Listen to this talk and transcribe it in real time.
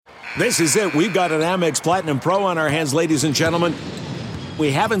This is it. We've got an Amex Platinum Pro on our hands, ladies and gentlemen.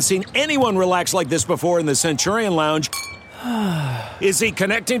 We haven't seen anyone relax like this before in the Centurion Lounge. Is he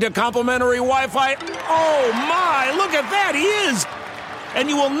connecting to complimentary Wi-Fi? Oh, my. Look at that. He is. And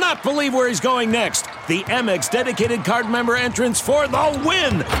you will not believe where he's going next. The Amex dedicated card member entrance for the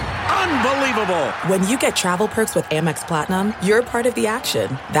win. Unbelievable. When you get travel perks with Amex Platinum, you're part of the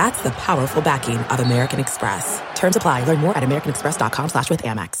action. That's the powerful backing of American Express. Terms apply. Learn more at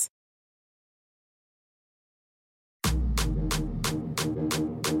americanexpress.com/withAmex.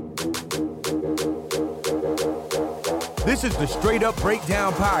 This is the Straight Up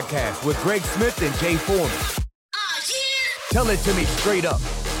Breakdown Podcast with Greg Smith and Jay Foreman. Tell it to me straight up.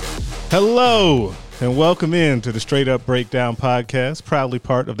 Hello, and welcome in to the Straight Up Breakdown Podcast, proudly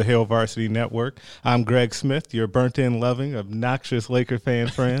part of the Hail Varsity Network. I'm Greg Smith, your burnt-in, loving, obnoxious Laker fan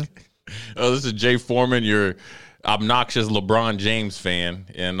friend. Oh, this is Jay Foreman, your obnoxious LeBron James fan,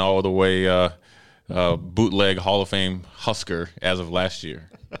 and all the way bootleg Hall of Fame Husker as of last year.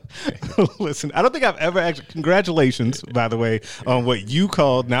 Listen, I don't think I've ever actually, congratulations, by the way, on what you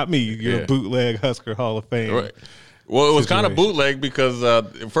called, not me, your bootleg Husker Hall of Fame. Right. Well, it was kind of bootleg because,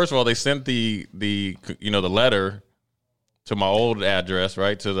 first of all, they sent the letter to my old address,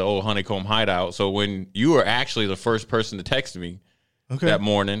 right, to the old Honeycomb Hideout. So when you were actually the first person to text me that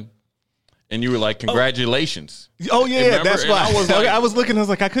morning, and you were like, congratulations. Oh, yeah, that's why. I was looking, I was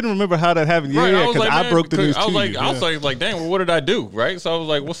like, I couldn't remember how that happened. Yeah, because I broke the news to you. I was like, dang, well, what did I do, right? So I was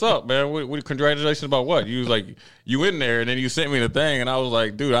like, what's up, man? What congratulations about what? You was like, you in there, and then you sent me the thing, and I was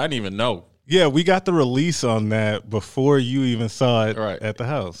like, dude, I didn't even know. Yeah, we got the release on that before you even saw it at the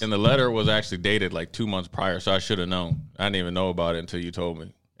house. And the letter was actually dated like 2 months prior, so I should have known. I didn't even know about it until you told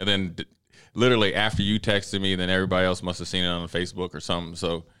me. And then literally after you texted me, then everybody else must have seen it on Facebook or something.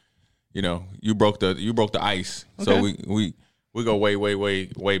 So, you broke the ice. Okay. So we go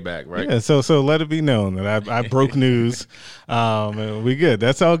way back, right? Yeah, so let it be known that I broke news. We good.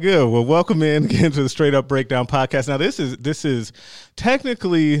 That's all good. Well, welcome in again to the Straight Up Breakdown Podcast. Now, this is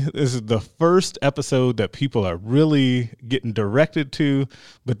technically the first episode that people are really getting directed to,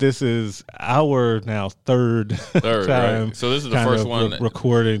 but this is our now third time. Right. So this is the first one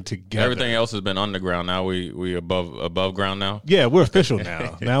recording together. Everything else has been underground. Now we above ground now. Yeah, we're official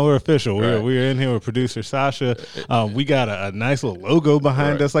now. Now we're official. Right. We're in here with producer Sasha. We got a nice little logo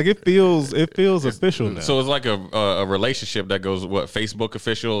behind us. Like it feels official now. So it's like a relationship that goes Facebook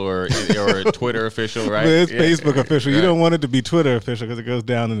official or Twitter official, right? Well, it's Facebook official. You don't want it to be Twitter official because it goes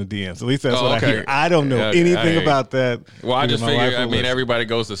down in the DMs. At least that's what I hear. I don't know anything about that. Well, I just figure. Everybody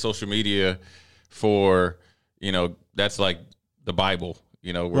goes to social media for that's like the Bible.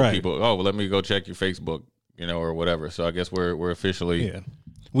 Where people let me go check your Facebook, or whatever. So I guess we're officially. Yeah.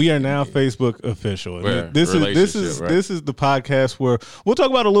 We are now Facebook official. This is the podcast where we'll talk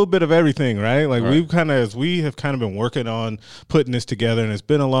about a little bit of everything, right? Like we have kind of been working on putting this together, and it's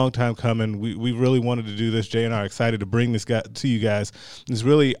been a long time coming. We really wanted to do this. Jay and I are excited to bring this guy to you guys. It's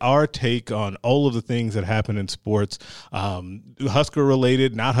really our take on all of the things that happen in sports, Husker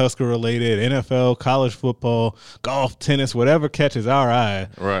related, not Husker related, NFL, college football, golf, tennis, whatever catches our eye.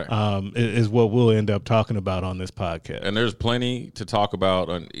 Right, is what we'll end up talking about on this podcast. And there's plenty to talk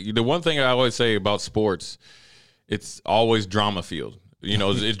about. The one thing I always say about sports, it's always drama-filled.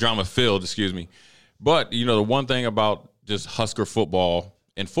 It's drama-filled, excuse me. But, the one thing about just Husker football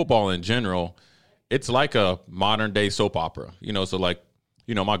and football in general, it's like a modern-day soap opera. So like,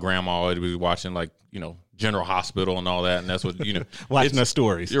 my grandma always was watching like, General Hospital and all that, and that's what, watching her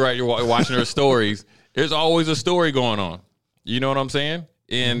stories. You're right, you're watching her stories. There's always a story going on. You know what I'm saying?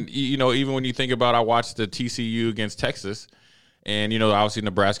 And, even when you think about, I watched the TCU against Texas. And, obviously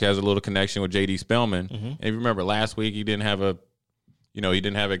Nebraska has a little connection with J.D. Spellman. Mm-hmm. And if you remember last week, he didn't have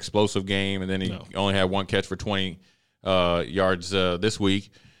an explosive game, and then he only had one catch for 20 yards this week.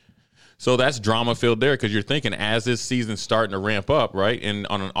 So that's drama-filled there because you're thinking as this season's starting to ramp up, right, and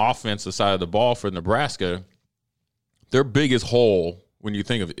on an offensive side of the ball for Nebraska, their biggest hole when you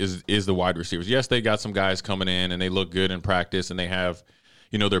think of it is the wide receivers. Yes, they got some guys coming in, and they look good in practice, and they have,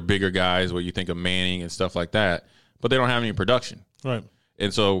 their bigger guys where you think of Manning and stuff like that. But they don't have any production. Right.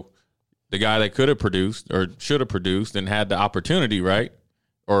 And so the guy that could have produced or should have produced and had the opportunity, right,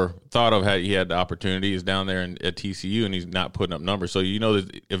 or thought of he had the opportunity is down there at TCU, and he's not putting up numbers. So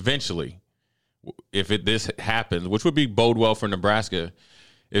that eventually, if this happens, which would be bode well for Nebraska,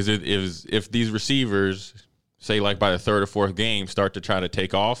 is if these receivers, say like by the third or fourth game, start to try to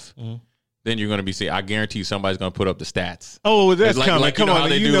take off, then you're going to be seeing. I guarantee somebody's going to put up the stats. Oh, that's like, coming. Like, Come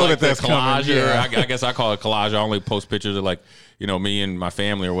on, you know that's collage. Coming. Yeah. I guess I call it collage. I only post pictures of like, me and my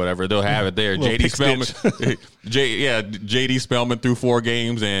family or whatever. They'll have it there. JD Spellman, JD Spellman through 4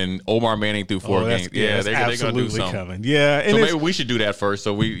 games and Omar Manning through 4 games. Yeah, they're going to do something. Coming. Yeah, and so maybe we should do that first.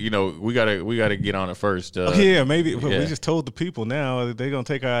 So we gotta get on it first. Maybe. But we just told the people now they're going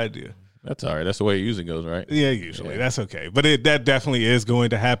to take our idea. That's all right. That's the way it usually goes, right? Yeah, usually. Yeah. That's okay. But that definitely is going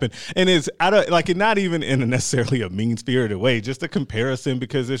to happen. And it's not even in a necessarily a mean-spirited way, just a comparison,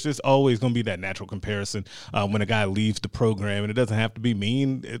 because there's just always going to be that natural comparison when a guy leaves the program. And it doesn't have to be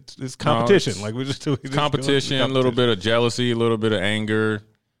mean. It's competition. We're just competition, a little bit of jealousy, a little bit of anger.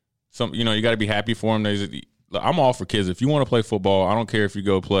 You got to be happy for him. I'm all for kids. If you want to play football, I don't care if you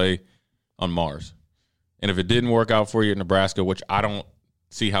go play on Mars. And if it didn't work out for you at Nebraska, which I don't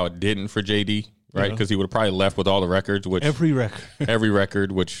see how it didn't for JD, right? Because he would have probably left with all the records. Which every record,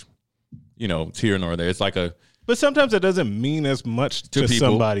 which it's here nor there. It's like but sometimes it doesn't mean as much to people,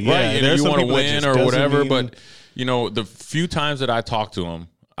 somebody, right? Yeah, and if you want to win or whatever. But the few times that I talked to him,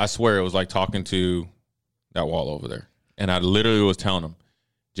 I swear it was like talking to that wall over there, and I literally was telling him,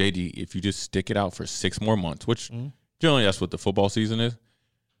 JD, if you just stick it out for 6 more months, which generally that's what the football season is,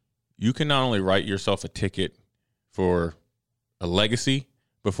 you can not only write yourself a ticket for a legacy,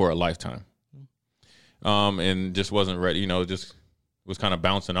 but for a lifetime. And just wasn't ready, just was kind of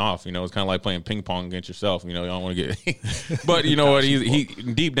bouncing off. It was kind of like playing ping pong against yourself. You don't want to get but you know what, he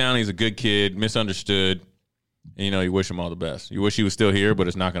deep down he's a good kid, misunderstood. And, you wish him all the best. You wish he was still here, but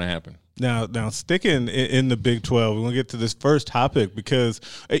it's not going to happen. Now sticking in the Big 12, we're going to get to this first topic because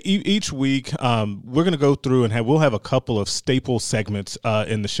each week we're going to go through and we'll have a couple of staple segments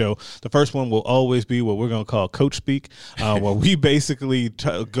in the show. The first one will always be what we're going to call Coach Speak, where we basically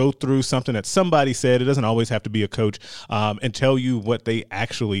go through something that somebody said. It doesn't always have to be a coach, and tell you what they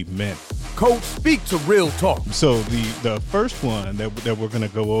actually meant. Coach Speak to Real Talk. So the first one that we're going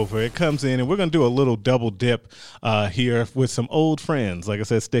to go over, it comes in, and we're going to do a little double dip here with some old friends. Like I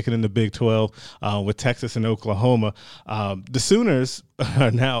said, sticking in the Big 12 with Texas and Oklahoma. The Sooners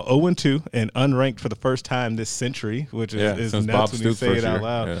are now 0-2 and unranked for the first time this century, which is nuts when you say it out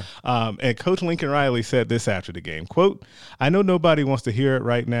loud. Yeah. And Coach Lincoln Riley said this after the game, quote, "I know nobody wants to hear it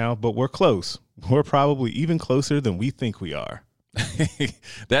right now, but we're close. We're probably even closer than we think we are."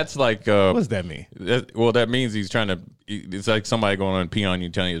 That's like what does that mean? That means he's trying to. It's like somebody going on and pee on you,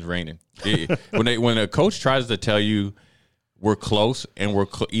 telling you it's raining. When a coach tries to tell you we're close and we're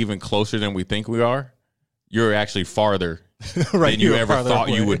even closer than we think we are, you're actually farther than you ever thought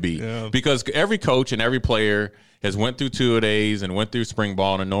you would be. Yeah. Because every coach and every player has went through 2-a-days and went through spring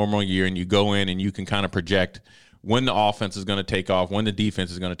ball in a normal year, and you go in and you can kind of project when the offense is going to take off, when the defense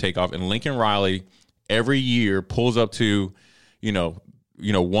is going to take off. And Lincoln Riley every year pulls up to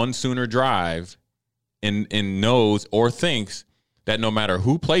one Sooner drive and knows or thinks that no matter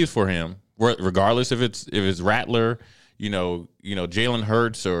who plays for him, regardless if it's Rattler, Jalen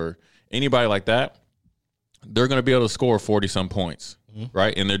Hurts or anybody like that, they're going to be able to score 40-some points,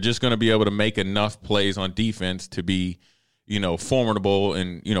 right? And they're just going to be able to make enough plays on defense to be, formidable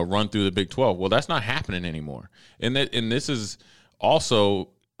and, run through the Big 12. Well, that's not happening anymore. And this is also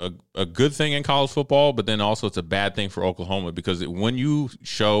a good thing in college football, but then also it's a bad thing for Oklahoma because when you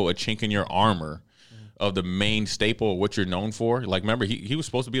show a chink in your armor of the main staple of what you're known for, like remember he was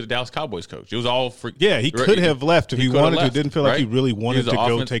supposed to be the Dallas Cowboys coach. It was all for he could have left if he wanted to. Didn't feel like he really wanted to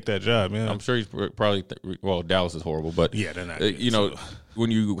go take that job. Yeah, I'm sure he's probably Dallas is horrible, but yeah, they're not. When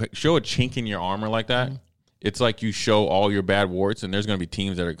you show a chink in your armor like that, it's like you show all your bad warts, and there's going to be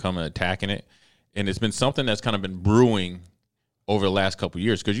teams that are coming attacking it, and it's been something that's kind of been brewing over the last couple of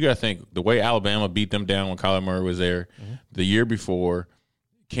years, because you got to think the way Alabama beat them down when Kyler Murray was there, the year before,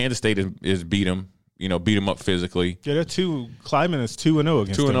 Kansas State is beat them up physically. Yeah, they're Kleiman is 2-0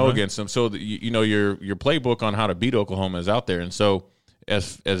 against them. 2-0 against them. So your playbook on how to beat Oklahoma is out there, and so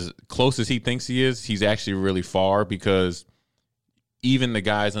as close as he thinks he is, he's actually really far because even the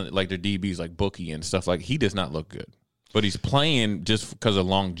guys like their DBs like Bookie and stuff he does not look good, but he's playing just because of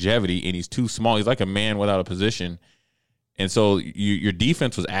longevity, and he's too small. He's like a man without a position. And so your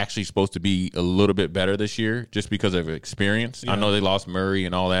defense was actually supposed to be a little bit better this year just because of experience. Yeah. I know they lost Murray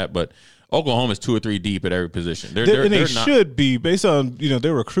and all that, but Oklahoma's 2 or 3 deep at every position. They should be based on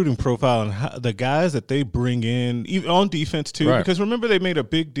their recruiting profile and how, the guys that they bring in, even on defense too. Right. Because remember they made a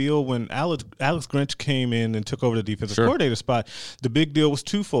big deal when Alex Grinch came in and took over the defensive coordinator spot. The big deal was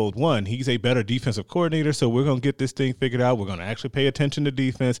twofold. One, he's a better defensive coordinator, so we're going to get this thing figured out. We're going to actually pay attention to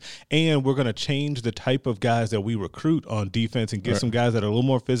defense, and we're going to change the type of guys that we recruit on defense and get some guys that are a little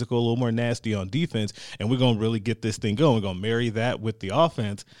more physical, a little more nasty on defense, and we're going to really get this thing going. We're going to marry that with the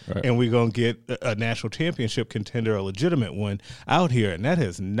offense, and we're going going to get a national championship contender, a legitimate one out here, and that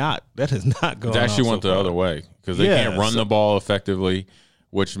has not gone. It actually went the other way because they can't run the ball effectively,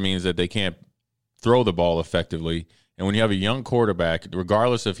 which means that they can't throw the ball effectively. And when you have a young quarterback,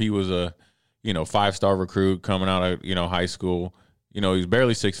 regardless if he was a 5-star recruit coming out of high school, he's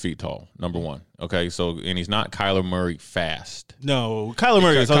barely 6 feet tall, number one. Okay, so and he's not Kyler Murray fast. No, Kyler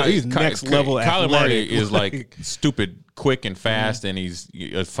Murray he's next level. Kyler Murray is like stupid quick and fast, and he's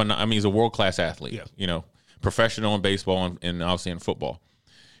a world-class athlete. Yeah. Professional in baseball and obviously in football.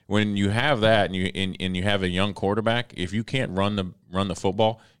 When you have that and you have a young quarterback, if you can't run the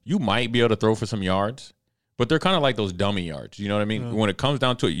football, you might be able to throw for some yards, but they're kind of like those dummy yards. You know what I mean? When it comes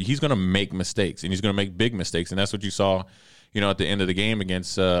down to it, he's going to make mistakes, and he's going to make big mistakes, and that's what you saw at the end of the game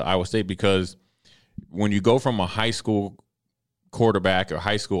against Iowa State, because when you go from a high school quarterback or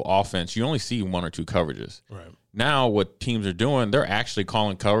high school offense, you only see 1 or 2 coverages. Right. Now what teams are doing, they're actually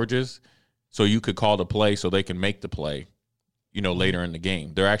calling coverages so you could call the play so they can make the play, later in the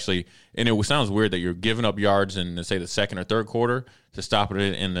game. They're actually, and it sounds weird that you're giving up yards in, say, the second or third quarter to stop it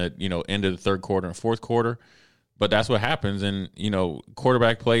in the, end of the third quarter and fourth quarter. But that's what happens. And,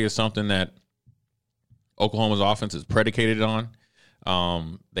 quarterback play is something that Oklahoma's offense is predicated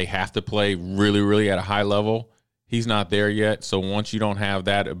on. They have to play really, really at a high level. He's not there yet. So once you don't have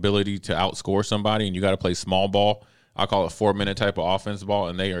that ability to outscore somebody and you got to play small ball, I call it 4-minute type of offense ball,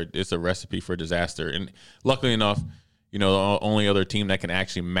 and it's a recipe for disaster. And luckily enough, the only other team that can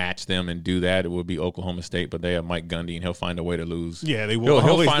actually match them and do that, it would be Oklahoma State, but they have Mike Gundy, and he'll find a way to lose. Yeah, they will.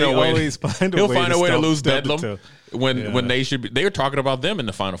 He'll find a way to lose Bedlam when they should be. They were talking about them in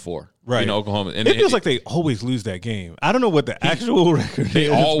the Final Four, right? Oklahoma. And it feels like they always lose that game. I don't know what the actual record is. They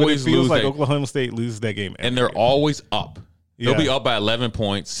always lose. It feels like that. Oklahoma State loses that game, and they're always up. They'll be up by 11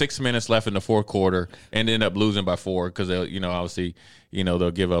 points, 6 minutes left in the fourth quarter, and end up losing by 4 because they'll, obviously, they'll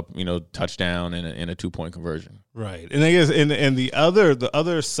give up, touchdown and a 2-point conversion. Right, and I guess and the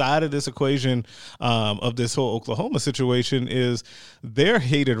other side of this equation of this whole Oklahoma situation is their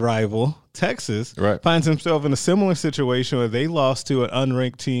hated rival Texas finds himself in a similar situation where they lost to an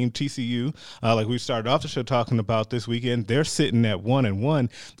unranked team, TCU, like we started off the show talking about this weekend. They're sitting at 1-1,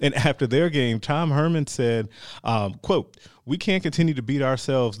 and after their game, Tom Herman said, "quote, we can't continue to beat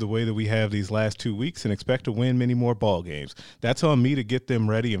ourselves the way that we have these last 2 weeks and expect to win many more ball games. That's on me to get them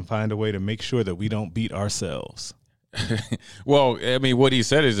ready and find a way to make sure that we don't beat ourselves." Well, I mean, what he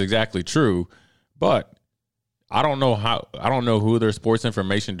said is exactly true, but I don't know who their sports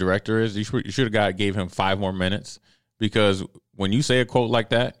information director is. You should have gave him 5 more minutes, because when you say a quote like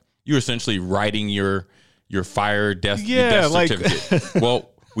that, you're essentially writing your death certificate.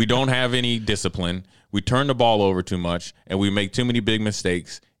 Well, we don't have any discipline. We turn the ball over too much, and we make too many big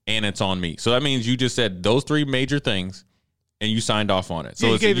mistakes, and it's on me. So that means you just said those 3 major things, and you signed off on it.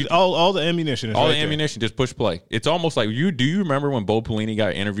 So you gave it all the ammunition. All the ammunition, just push play. It's almost like do you remember when Bo Pelini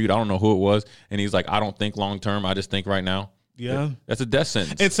got interviewed? I don't know who it was, and he's like, "I don't think long term. I just think right now." Yeah, that's a death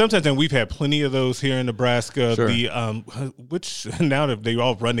sentence. And sometimes, and we've had plenty of those here in Nebraska. Sure. Which now that they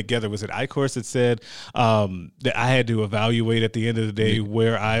all run together, was it Icorst that said that I had to evaluate at the end of the day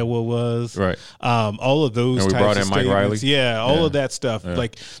where Iowa was? Right. All of those. And we types brought of in Mike Riley. Yeah, all of that stuff. Yeah.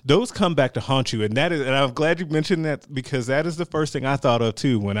 Like those come back to haunt you, and I'm glad you mentioned that, because that is the first thing I thought of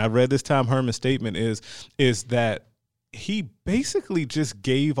too when I read this Tom Herman statement. Is that he basically just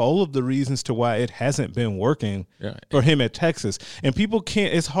gave all of the reasons to why it hasn't been working for him at Texas. And people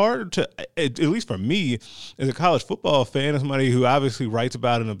can't – it's hard to – at least for me as a college football fan, as somebody who obviously writes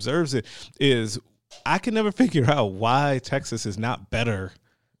about and observes it, is I can never figure out why Texas is not better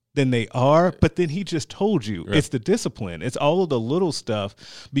than they are. But then he just told you it's the discipline. It's all of the little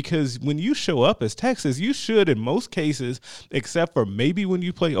stuff, because when you show up as Texas, you should, in most cases, except for maybe when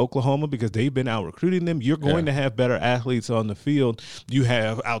you play Oklahoma because they've been out recruiting them, you're going to have better athletes on the field. You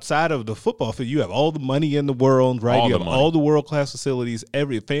have, outside of the football field, you have all the money in the world, right? You have all the world-class facilities,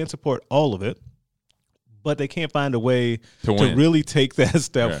 every fan support, all of it. But they can't find a way to really take that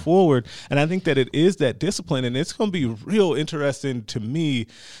step forward. And I think that it is that discipline, and it's going to be real interesting to me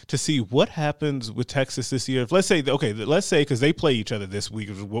to see what happens with Texas this year. Let's say, because they play each other this week,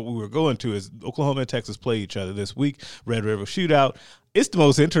 what we were going to is Oklahoma and Texas play each other this week, Red River Shootout. It's the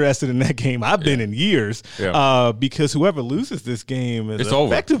most interested in that game I've been in years, because whoever loses this game is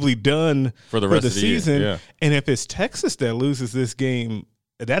effectively done for the rest of the season. Yeah. And if it's Texas that loses this game,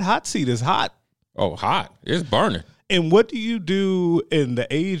 that hot seat is hot. Oh, hot. It's burning. And what do you do in the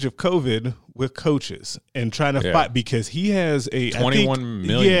age of COVID with coaches and trying to fight? Because he has a $21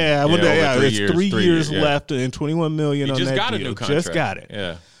 million. There's 3 years left and $21 million on that deal. Just got a new contract. Just got it.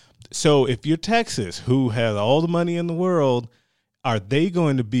 Yeah. So if you're Texas, who has all the money in the world, are they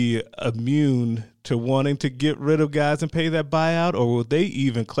going to be immune to wanting to get rid of guys and pay that buyout, or will they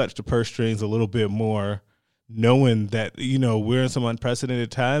even clutch the purse strings a little bit more, knowing that, we're in some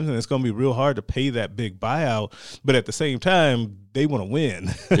unprecedented times and it's going to be real hard to pay that big buyout, but at the same time, they want to win,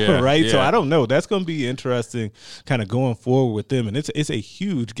 right? Yeah. So I don't know. That's going to be interesting kind of going forward with them. And it's a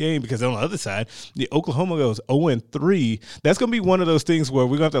huge game because on the other side, the Oklahoma goes 0-3. That's going to be one of those things where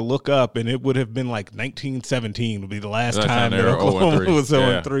we're going to have to look up, and it would have been like 1917 would be the last time that Oklahoma was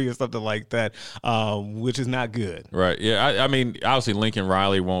 0-3 or something like that, which is not good. Right. Yeah. I mean, obviously Lincoln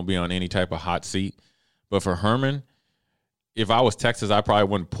Riley won't be on any type of hot seat. But for Herman, if I was Texas, I probably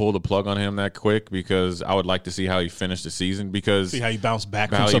wouldn't pull the plug on him that quick because I would like to see how he finished the season. Because see how he bounced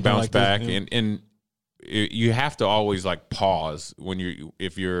back. How he bounced back, this, and you have to always like pause when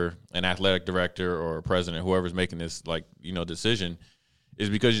if you're an athletic director or a president, whoever's making this decision, is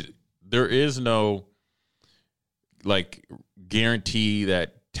because there is no like guarantee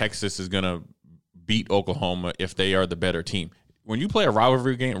that Texas is gonna beat Oklahoma if they are the better team. When you play a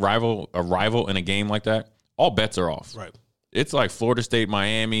rivalry game, a rival in a game like that, all bets are off. Right. It's like Florida State,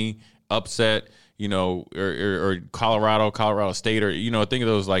 Miami, upset, or Colorado State, or think of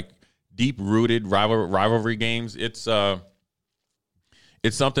those like deep-rooted rivalry games. It's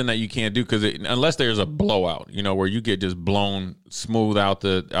something that you can't do because unless there's a blowout, where you get just blown smooth out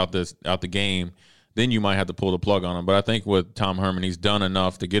the game, then you might have to pull the plug on him. But I think with Tom Herman, he's done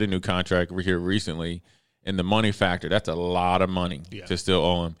enough to get a new contract here recently. And the money factor, that's a lot of money to still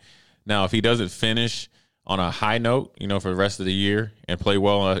owe him. Now, if he doesn't finish on a high note, for the rest of the year and play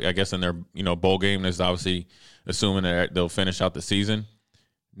well, I guess in their, bowl game, there's obviously assuming that they'll finish out the season.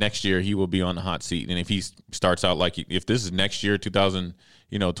 Next year, he will be on the hot seat. And if he starts out if this is next year,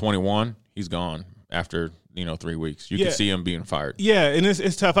 2021, he's gone after, 3 weeks. You can see him being fired. Yeah, and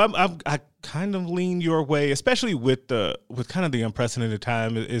it's tough. I kind of lean your way, especially with kind of the unprecedented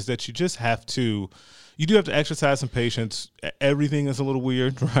time, is that you just have to – you do have to exercise some patience. Everything is a little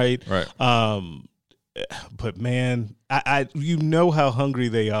weird, right? Right. But man, I how hungry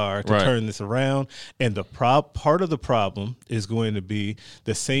they are to turn this around, and the part of the problem is going to be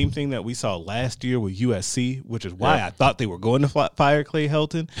the same thing that we saw last year with USC, which is why I thought they were going to fire Clay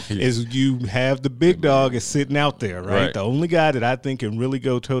Helton. Is you have the big dog is sitting out there, right? The only guy that I think can really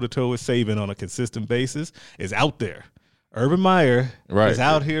go toe to toe with Saban on a consistent basis is out there. Urban Meyer is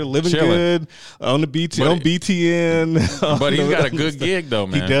out here living good on the BTN. But he's got a good gig, though,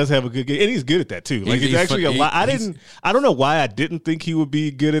 man. He does have a good gig, and he's good at that too. Like he's actually a lot. I don't know why I didn't think he would be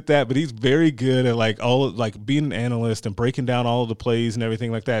good at that, but he's very good at being an analyst and breaking down all of the plays and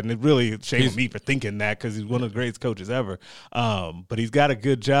everything like that. And it really shamed me for thinking that because he's one of the greatest coaches ever. But he's got a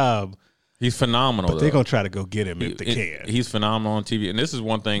good job. He's phenomenal. But they're gonna try to go get him if they can. He's phenomenal on TV, and this is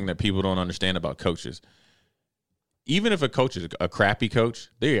one thing that people don't understand about coaches. Even if a coach is a crappy coach,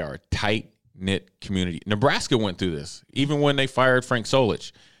 they are a tight-knit community. Nebraska went through this. Even when they fired Frank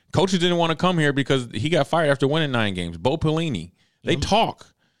Solich, coaches didn't want to come here because he got fired after winning 9 games. Bo Pelini, they talk.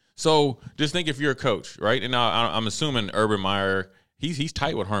 So just think if you're a coach, right? And now I'm assuming Urban Meyer, he's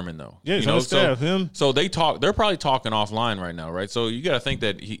tight with Herman, though. Yeah, he's on the staff. Him. So they talk. They're probably talking offline right now, right? So you got to think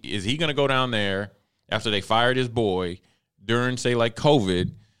that is he going to go down there after they fired his boy during, say, like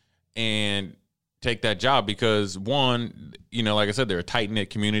COVID and take that job? Because one, like I said, they're a tight-knit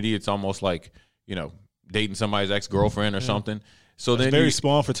community. It's almost like, dating somebody's ex-girlfriend or something. So then very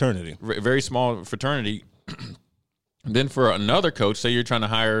small fraternity. Very small fraternity. Then for another coach, say you're trying to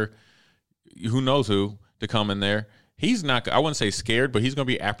hire who knows who to come in there, he's not, I wouldn't say scared, but he's going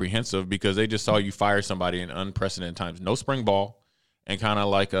to be apprehensive because they just saw you fire somebody in unprecedented times. No spring ball and kind of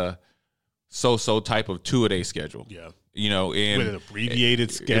like a so-so type of 2-a-day schedule. Yeah. And with an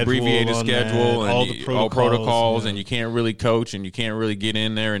abbreviated schedule, and all the protocols, and you can't really coach and you can't really get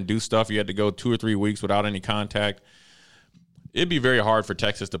in there and do stuff. You had to go 2 or 3 weeks without any contact. It'd be very hard for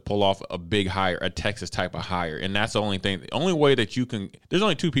Texas to pull off a big hire, a Texas type of hire, and that's the only thing. The only way that you can. There's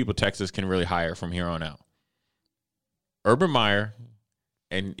only 2 people Texas can really hire from here on out: Urban Meyer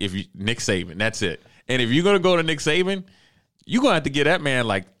and Nick Saban. That's it. And if you're going to go to Nick Saban, you're going to have to get that man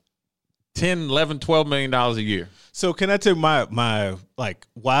like $10, $11, $12 million a year. So can I tell my like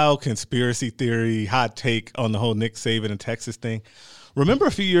wild conspiracy theory hot take on the whole Nick Saban and Texas thing? Remember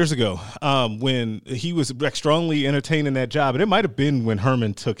a few years ago when he was strongly entertaining that job, and it might have been when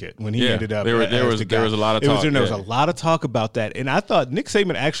Herman took it, when he ended up. There was a lot of talk. There was a lot of talk about that, and I thought Nick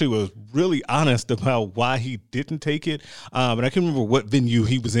Saban actually was really honest about why he didn't take it. And I can't remember what venue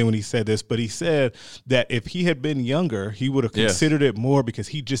he was in when he said this, but he said that if he had been younger, he would have considered it more because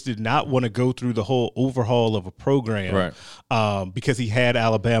he just did not want to go through the whole overhaul of a program because he had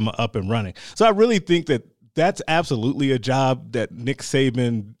Alabama up and running. So I really think that that's absolutely a job that Nick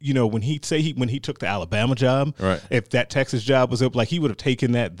Saban, when he took the Alabama job, right. If that Texas job was up, like he would have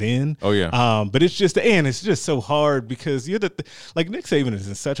taken that then. Oh yeah. But it's just so hard because Nick Saban is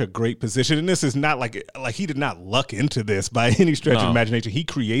in such a great position, and this is not like he did not luck into this by any stretch of imagination. He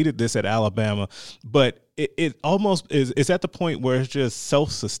created this at Alabama, but it almost is. It's at the point where it's just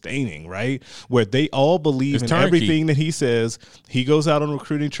self-sustaining, right? Where they all believe in everything that he says. He goes out on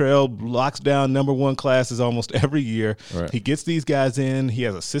recruiting trail, locks down number one classes almost every year. Right. He gets these guys in. He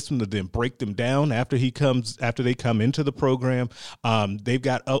has a system to then break them down after they come into the program. They've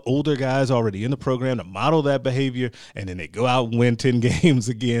got older guys already in the program to model that behavior, and then they go out and win 10 games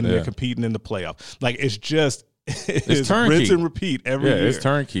again. And they're competing in the playoff. Like it's turnkey. Rinse and repeat every year. It's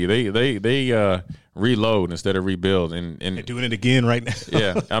turnkey. They reload instead of rebuild, and they're doing it again right now.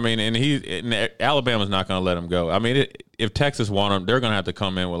 Yeah, I mean, and Alabama's not going to let him go. I mean, if Texas want him, they're going to have to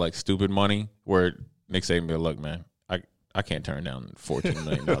come in with like stupid money. Where Nick Saban be like, look, man, I can't turn down $14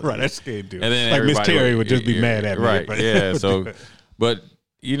 million. Right, that's scared dude. And then like Miss Terry would just be mad at me. Right, yeah. So, but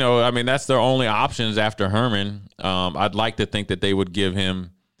I mean, that's their only options after Herman. I'd like to think that they would give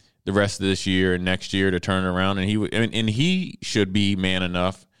him the rest of this year and next year to turn around, and he should be man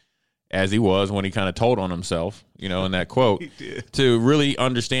enough, as he was when he kind of told on himself, in that quote, to really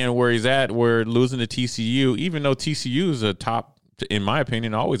understand where he's at. Where losing to TCU, even though TCU is in my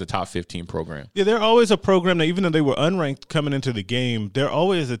opinion, always a top 15 program. Yeah, they're always a program that even though they were unranked coming into the game, they're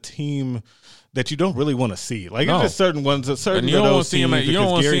always a team that you don't really want to see. Like it's just certain ones, and you don't want to see them. You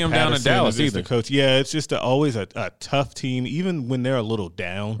don't want to see them down in Dallas either. The coach, yeah, it's just always a tough team. Even when they're a little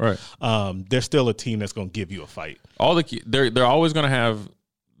down, right? They're still a team that's going to give you a fight. They're always going to have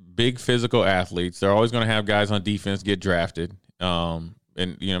big physical athletes. They're always going to have guys on defense get drafted. And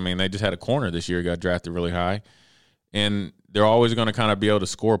they just had a corner this year, got drafted really high, and they're always going to kind of be able to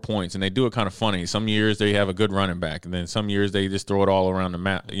score points, and they do it kind of funny. Some years they have a good running back, and then some years they just throw it all around the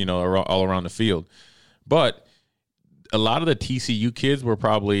map, all around the field. But a lot of the TCU kids were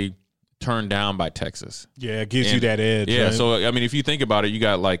probably turned down by Texas. Yeah, it gives you that edge. Yeah, right? So I mean, if you think about it, you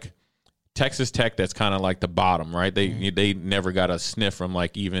got like Texas Tech, that's kind of like the bottom, right? They never got a sniff from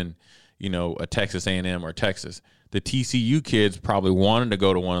like even a Texas A&M or Texas. The TCU kids probably wanted to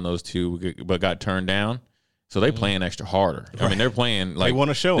go to one of those two, but got turned down. So they playing extra harder. Right. I mean, they're playing like they want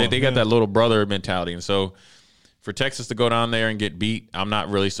to show them. They got that little brother mentality, and so for Texas to go down there and get beat, I'm not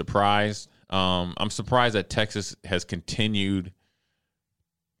really surprised. I'm surprised that Texas has continued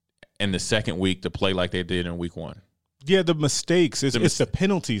in the second week to play like they did in week one. Yeah, the mistakes. It's the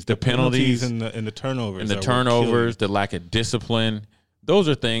penalties. The penalties and the turnovers. And the turnovers, the lack of discipline. Those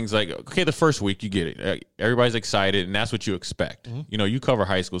are things like, okay, the first week you get it. Everybody's excited, and that's what you expect. Mm-hmm. You cover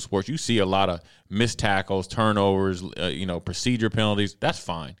high school sports. You see a lot of missed tackles, turnovers, procedure penalties. That's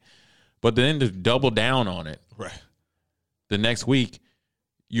fine. But then to double down on it, right, the next week,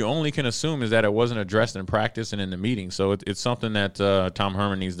 you only can assume is that it wasn't addressed in practice and in the meeting. So it's something that Tom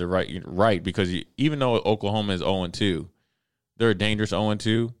Herman needs to right because even though Oklahoma is 0-2, they're a dangerous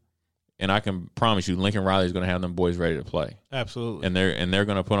 0-2. And I can promise you, Lincoln Riley is going to have them boys ready to play. Absolutely. And they're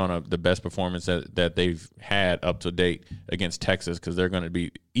going to put on the best performance that they've had up to date against Texas, because they're going to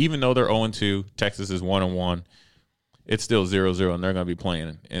be, even though they're 0-2, Texas is 1-1. It's still 0-0, and they're going to be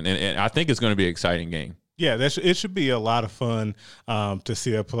playing. And I think it's going to be an exciting game. Yeah, it should be a lot of fun to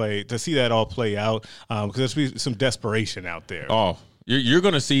see that all play out, because there's be some desperation out there. Oh. You're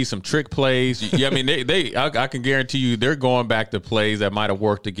going to see some trick plays. Yeah, I mean, I can guarantee you they're going back to plays that might have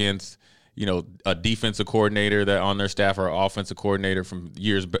worked against, a defensive coordinator that on their staff or an offensive coordinator from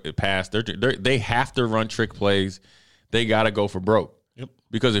years past. They have to run trick plays. They got to go for broke. Yep.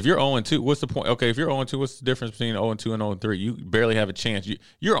 Because if you're 0-2, what's the point? Okay, if you're 0-2, what's the difference between 0-2 and 0-3? You barely have a chance.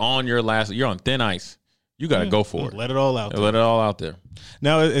 You're on thin ice. You got to go for it. Let it all out there. Let it all out there.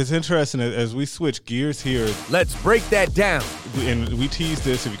 Now, it's interesting as we switch gears here. Let's break that down. And we teased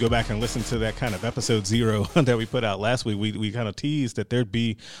this. If you go back and listen to that kind of episode 0 that we put out last week, we kind of teased that there'd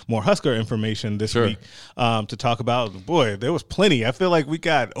be more Husker information this week to talk about. Boy, there was plenty. I feel like we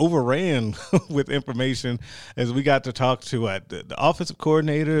got overran with information as we got to talk to the offensive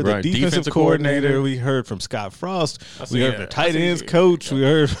coordinator, the defensive coordinator. We heard from Scott Frost. We heard the tight ends coach. We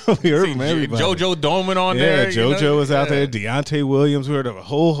heard from everybody. JoJo Doman on there. Yeah, JoJo was out there. Deontay Williams. We heard of a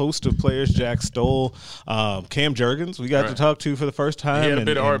whole host of players. Jack Stoll, Cam Jurgens. We got to talk to for the first time. He had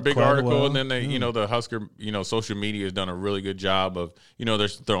a big article, and then they, the Husker, social media has done a really good job of,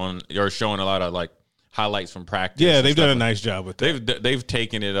 they're showing a lot of like highlights from practice. Yeah, they've done a nice job with that. They've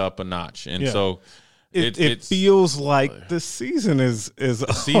taken it up a notch, and so it feels like the season is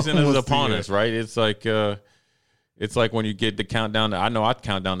upon us, right? It's like It's like when you get the countdown. I know I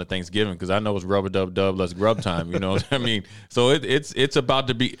count down to Thanksgiving because I know it's rub-a-dub-dub, let's grub time. You know what I mean? So it's about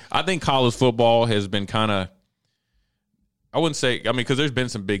to be. I think college football has been kind of. I wouldn't say. I mean, because there's been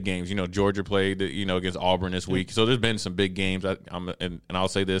some big games. You know, Georgia played. You know, against Auburn this week. So there's been some big games. And I'll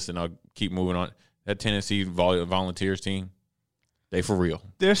say this, and I'll keep moving on. That Tennessee Volunteers team. They for real.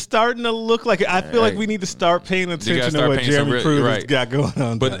 They're starting to look like it. I feel like we need to start paying attention to what Jeremy Pruitt's got going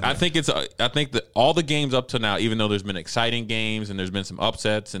on. But I think that all the games up to now, even though there's been exciting games and there's been some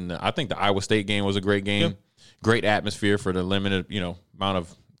upsets, and I think the Iowa State game was a great game. Yep. Great atmosphere for the limited, amount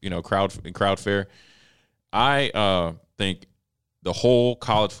of crowd fare. I think the whole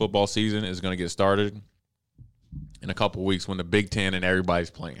college football season is going to get started in a couple of weeks when the Big Ten and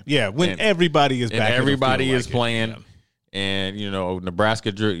everybody's playing. Yeah, when everybody is back. And everybody is playing. Yeah. And,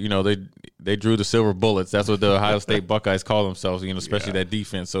 Nebraska drew, they drew the silver bullets. That's what the Ohio State Buckeyes call themselves, especially that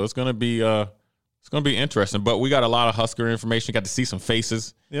defense. So it's going to be interesting. But we got a lot of Husker information. Got to see some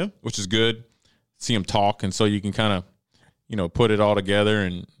faces, which is good. See them talk. And so you can kind of, put it all together.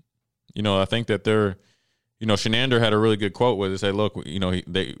 And, I think that they're, Shenander had a really good quote where they said, look,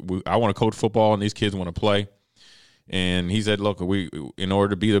 I want to coach football and these kids want to play. And he said, look, in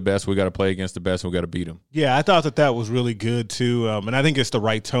order to be the best, we got to play against the best. We got to beat them. Yeah, I thought that was really good, too. And I think it's the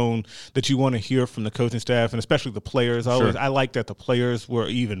right tone that you want to hear from the coaching staff and especially the players. I like that the players were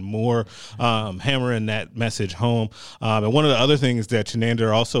even more hammering that message home. And one of the other things that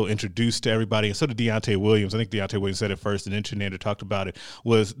Shenander also introduced to everybody, and so did Deontay Williams, I think Deontay Williams said it first and then Shenander talked about it,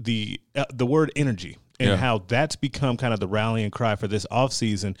 was the word energy. And how that's become kind of the rallying cry for this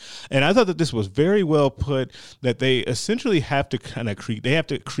offseason. And I thought that this was very well put, that they essentially have to kind of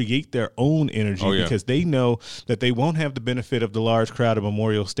create their own energy because they know that they won't have the benefit of the large crowd of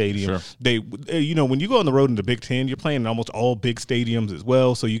Memorial Stadium. Sure. They, when you go on the road in the Big Ten, you're playing in almost all big stadiums as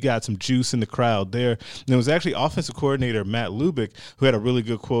well. So you got some juice in the crowd there. And it was actually offensive coordinator Matt Lubick who had a really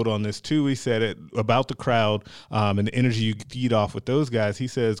good quote on this too. He said it about the crowd and the energy you feed off with those guys. He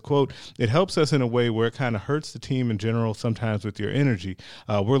says, quote, "It helps us in a way where it kind of hurts the team in general sometimes with your energy.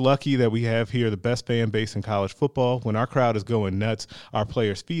 We're lucky that we have here the best fan base in college football. When our crowd is going nuts, our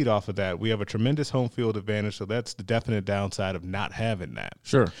players feed off of that. We have a tremendous home field advantage, so that's the definite downside of not having that."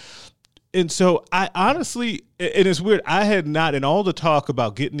 Sure. And so I honestly, and it's weird, I had not, in all the talk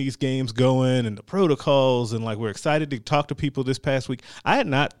about getting these games going and the protocols and like we're excited to talk to people this past week, I had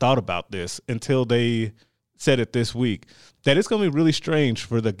not thought about this until they said it this week, that it's going to be really strange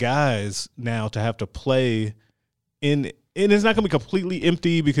for the guys now to have to play in, and it's not going to be completely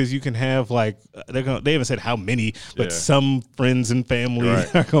empty because you can have they haven't said how many, but some friends and family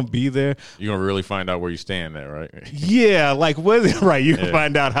are going to be there. You're going to really find out where you stand there, right? Yeah, you can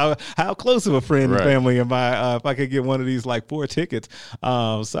find out how close of a friend and family am I if I could get one of these 4 tickets.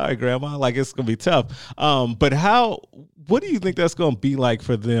 Sorry, Grandma, it's going to be tough. But what do you think that's going to be like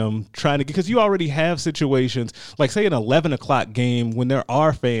for them trying to, because you already have situations like say an 11 o'clock game when there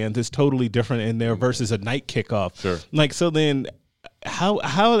are fans, it's totally different in there versus a night kickoff. Sure. So then how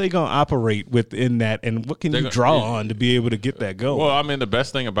are they going to operate within that, and what can you draw on to be able to get that going? Well, I mean, the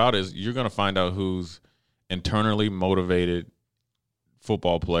best thing about it is you're going to find out who's internally motivated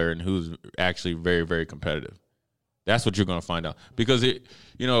football player and who's actually very, very competitive. That's what you're going to find out, because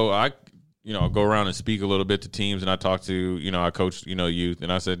I go around and speak a little bit to teams, and I talk to, I coach, youth,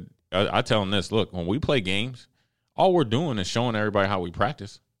 and I said, I tell them this, look, when we play games, all we're doing is showing everybody how we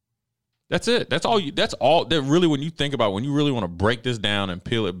practice. That's it. That's all that really, when you think about, when you really want to break this down and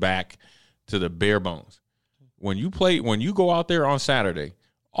peel it back to the bare bones, when you go out there on Saturday,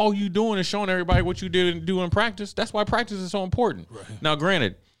 all you doing is showing everybody what you did and do in practice. That's why practice is so important. Right. Now,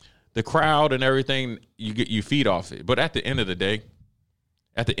 granted, the crowd and everything, you feed off it. But at the end of the day,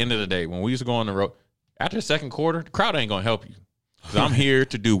 when we used to go on the road, after the second quarter, the crowd ain't going to help you. Because I'm here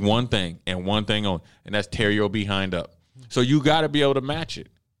to do one thing and one thing only, and that's tear your behind up. So you got to be able to match it.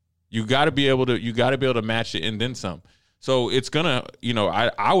 You got to be able to match it and then some. So it's going to,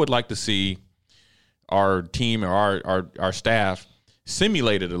 I would like to see our team or our staff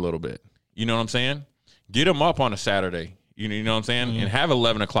simulate it a little bit. You know what I'm saying? Get them up on a Saturday, you know what I'm saying? Mm-hmm. And have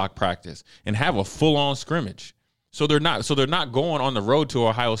 11 o'clock practice and have a full-on scrimmage. So they're not going on the road to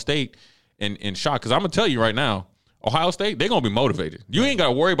Ohio State in shock. Because I'm going to tell you right now, Ohio State, they're going to be motivated. You ain't got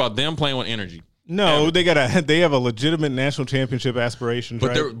to worry about them playing with energy. No, they have a legitimate national championship aspirations,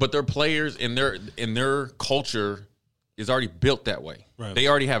 but their players and their culture is already built that way. Right. They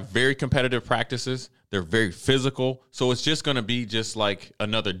already have very competitive practices. They're very physical. So it's just going to be just like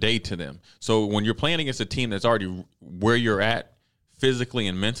another day to them. So when you're playing against a team that's already where you're at physically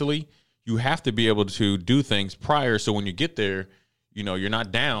and mentally, you have to be able to do things prior. So when you get there, you're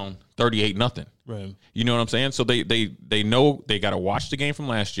not down 38-0. Right. You know what I'm saying? So they know they got to watch the game from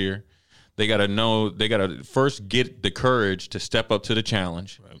last year. They got to know, they got to first get the courage to step up to the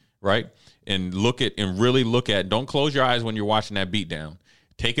challenge, right? And really look at, don't close your eyes when you're watching that beatdown.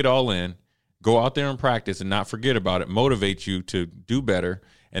 Take it all in, go out there and practice and not forget about it, motivate you to do better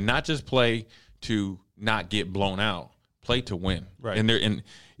and not just play to not get blown out, play to win. Right. And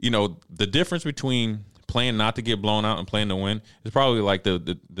the difference between playing not to get blown out and playing to win is probably like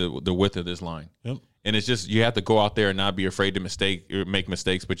the width of this line. Yep. And it's just, you have to go out there and not be afraid to make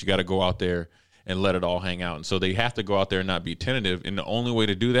mistakes, but you got to go out there and let it all hang out. And so they have to go out there and not be tentative. And the only way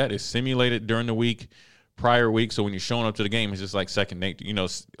to do that is simulate it during the week, prior week. So when you're showing up to the game, it's just like second nature,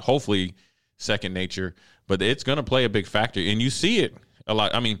 hopefully second nature, but it's going to play a big factor. And you see it a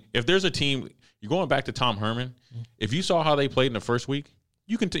lot. I mean, if there's a team, you're going back to Tom Herman, if you saw how they played in the first week,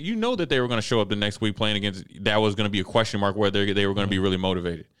 you know that they were going to show up the next week playing against, that was going to be a question mark whether they were going to be really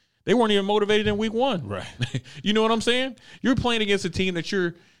motivated. They weren't even motivated in week one. Right. You know what I'm saying? You're playing against a team that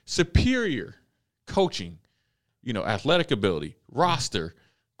you're superior coaching, athletic ability, roster,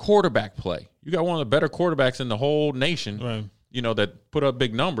 quarterback play. You got one of the better quarterbacks in the whole nation, right. That put up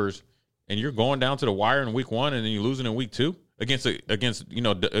big numbers, and you're going down to the wire in week one and then you're losing in week two against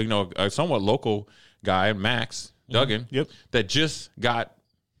a somewhat local guy, Max Duggan, that just got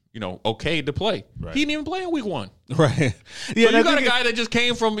okayed to play. Right. He didn't even play in week one. Right. Yeah. So you got a guy that just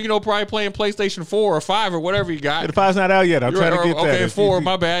came from, probably playing PlayStation 4 or 5 or whatever you got. The 5's not out yet. I'm trying to get that. Okay, 4,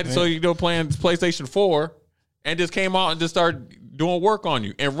 my bad. Yeah. So, playing PlayStation 4 and just came out and just started doing work on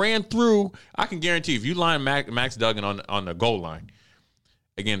you and ran through. I can guarantee if you line Max Duggan on the goal line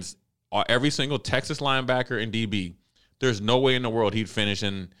against every single Texas linebacker and DB, there's no way in the world he'd finish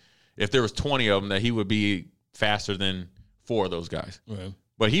if there was 20 of them that he would be faster than 4 of those guys. Right.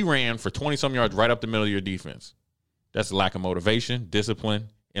 But he ran for 20-some yards right up the middle of your defense. That's a lack of motivation, discipline,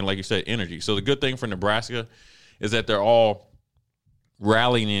 and like you said, energy. So the good thing for Nebraska is that they're all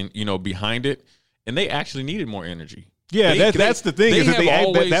rallying behind it, and they actually needed more energy. Yeah, that's the thing.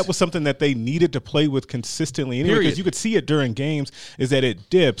 That was something that they needed to play with consistently anyway, because you could see it during games is that it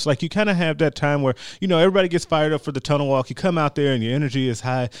dips. Like you kind of have that time where, everybody gets fired up for the tunnel walk. You come out there and your energy is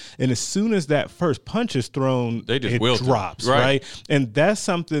high. And as soon as that first punch is thrown, it drops, right? And that's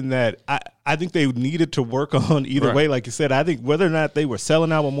something that I think they needed to work on either way. Like you said, I think whether or not they were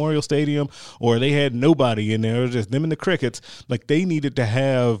selling out Memorial Stadium or they had nobody in there, it was just them and the crickets, like they needed to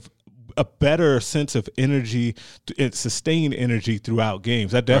have a better sense of energy and sustained energy throughout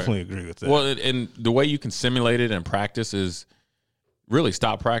games. I definitely agree with that. Well, and the way you can simulate it and practice is really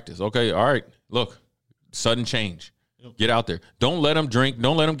stop practice. Okay, all right, look, sudden change. Get out there. Don't let them drink.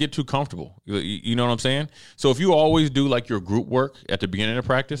 Don't let them get too comfortable. You know what I'm saying? So if you always do like your group work at the beginning of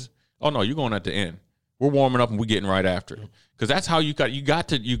practice, oh no, you're going at the end. We're warming up and we're getting right after it. Because that's how you got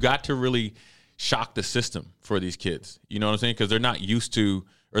to really shock the system for these kids. You know what I'm saying? Because they're not used to,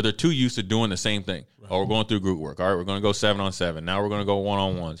 or they're too used to doing the same thing. Right. Oh, we're going through group work. All right, we're going to go 7-on-7. Now we're going to go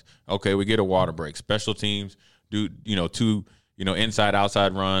 1-on-1s. Okay, we get a water break. Special teams do, 2, inside,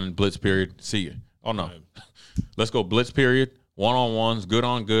 outside run, blitz period. See you. Oh, no. Right. Let's go blitz period, 1-on-1s, good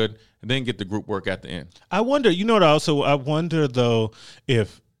on good, and then get the group work at the end. I wonder, I wonder, though,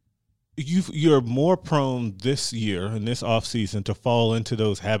 if you're more prone this year in this offseason to fall into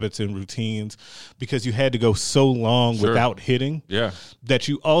those habits and routines because you had to go so long without hitting that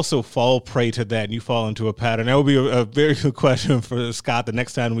you also fall prey to that and you fall into a pattern. That would be a very good question for Scott the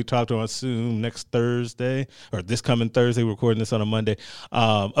next time we talk to him, I assume next Thursday or this coming Thursday, we're recording this on a Monday,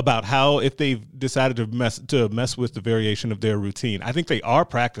 about how if they've decided to mess with the variation of their routine. I think they are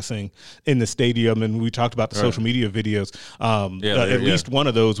practicing in the stadium, and we talked about the social media videos. At least one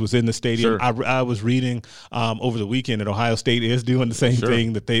of those was in the stadium. Sure. I was reading over the weekend that Ohio State is doing the same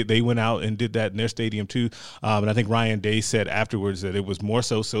thing, that they went out and did that in their stadium too. And I think Ryan Day said afterwards that it was more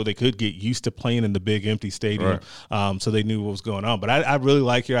so they could get used to playing in the big empty stadium, so they knew what was going on. But I really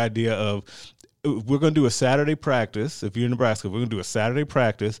like your idea of we're going to do a Saturday practice. If you're in Nebraska, we're going to do a Saturday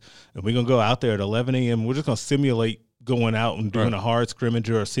practice, and we're going to go out there at 11 a.m. We're just going to simulate going out and doing a hard scrimmage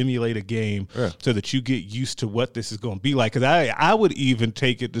or simulate a game so that you get used to what this is going to be like. Because I would even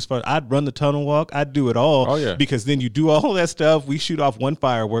take it this far. I'd run the tunnel walk. I'd do it all because then you do all that stuff. We shoot off one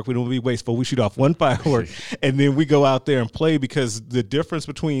firework. We don't be wasteful. We shoot off one firework, and then we go out there and play, because the difference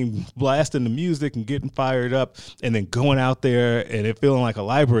between blasting the music and getting fired up and then going out there and it feeling like a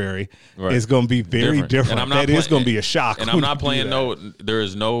library is going to be very different. That is going to be a shock. And I'm not playing there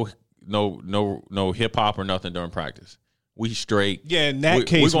is no hip hop or nothing during practice. We straight. Yeah, in that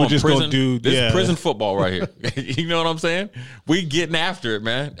case, we're just going to do this is prison football right here. You know what I'm saying? We getting after it,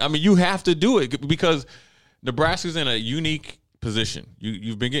 man. I mean, you have to do it because Nebraska's in a unique position.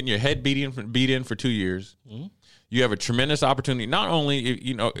 You've been getting your head beat in for 2 years. Mm-hmm. You have a tremendous opportunity. Not only,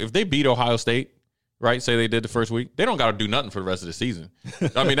 if they beat Ohio State, right, say they did the first week, they don't got to do nothing for the rest of the season.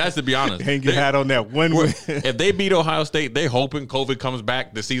 I mean, that's to be honest. Hang your hat on that one win. If they beat Ohio State, they hoping COVID comes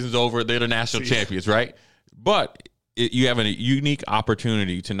back, the season's over, they're the national champions, right? But you have a unique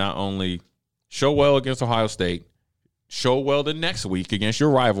opportunity to not only show well against Ohio State, show well the next week against your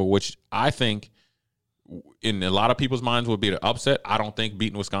rival, which I think in a lot of people's minds would be the upset. I don't think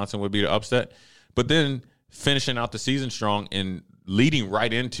beating Wisconsin would be the upset. But then finishing out the season strong and leading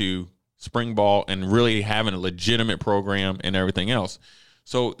right into spring ball and really having a legitimate program and everything else.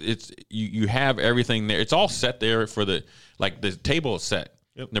 So it's you have everything there. It's all set there for the table is set.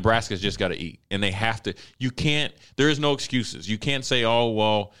 Yep. Nebraska's just got to eat, and they have to. You can't. There is no excuses. You can't say, "Oh,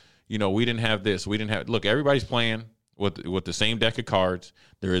 well, we didn't have this. We didn't have." Look, everybody's playing with the same deck of cards.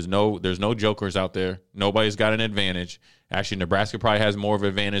 There's no jokers out there. Nobody's got an advantage. Actually, Nebraska probably has more of an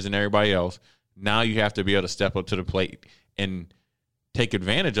advantage than everybody else. Now you have to be able to step up to the plate and take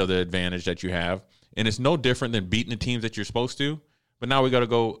advantage of the advantage that you have. And it's no different than beating the teams that you're supposed to. But now we got to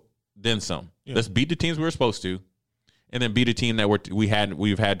go then some. Yeah. Let's beat the teams we were supposed to, and then beat a team that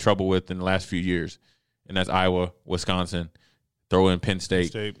we've had trouble with in the last few years, and that's Iowa, Wisconsin. Throw in Penn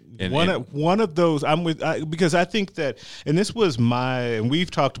State. And one of those, because I think that, and this was and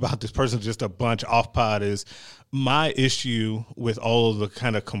we've talked about this person just a bunch off pod, is my issue with all of the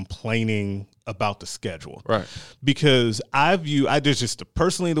kind of complaining about the schedule. Right. Because there's just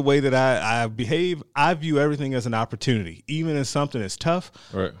personally the way that I behave, I view everything as an opportunity. Even if something is tough,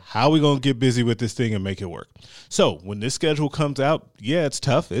 right, how are we going to get busy with this thing and make it work? So when this schedule comes out, yeah, it's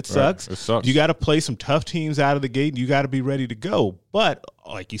tough. It sucks. It sucks. You got to play some tough teams out of the gate, and you got to be ready to go. But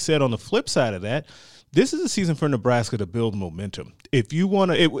like you said, on the flip side of that, this is a season for Nebraska to build momentum. If you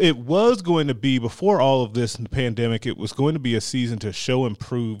want to, it was going to be, before all of this pandemic, it was going to be a season to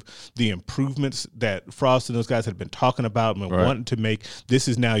improve the improvements that Frost and those guys had been talking about and wanting to make. This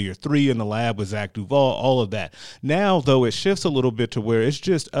is now year 3 in the lab with Zach Duval, all of that. Now, though, it shifts a little bit to where it's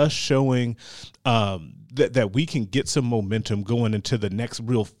just us showing that we can get some momentum going into the next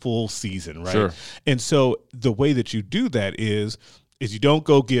real full season, right? Sure. And so the way that you do that is you don't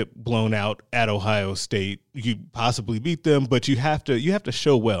go get blown out at Ohio State. You possibly beat them, but you have to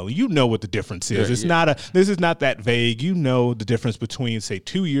show well. You know what the difference is. This is not that vague. You know the difference between, say,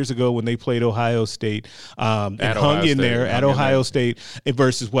 2 years ago when they played Ohio State and hung in there at Ohio State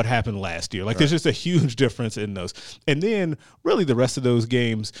versus what happened last year. There's just a huge difference in those. And then really the rest of those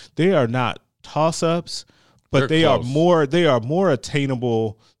games, they are not toss-ups, but they are more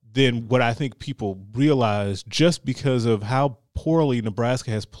attainable than what I think people realize, just because of how poorly Nebraska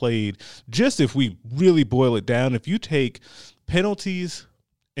has played. Just if we really boil it down, if you take penalties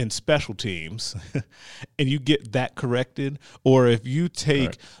and special teams and you get that corrected, or if you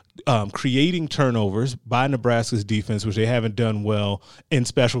take creating turnovers by Nebraska's defense, which they haven't done well in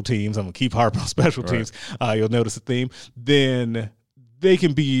special teams, I'm going to keep harping on special teams, you'll notice a theme, then they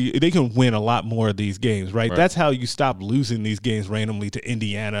can win a lot more of these games, right? That's how you stop losing these games randomly to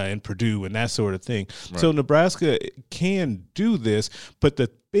Indiana and Purdue and that sort of thing. Right. So Nebraska can do this, but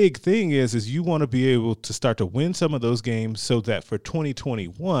the big thing is you want to be able to start to win some of those games so that for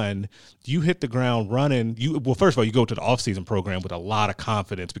 2021, you hit the ground running. First of all, you go to the offseason program with a lot of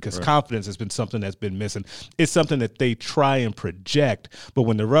confidence, because confidence has been something that's been missing. It's something that they try and project, but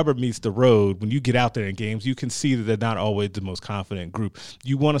when the rubber meets the road, when you get out there in games, you can see that they're not always the most confident group.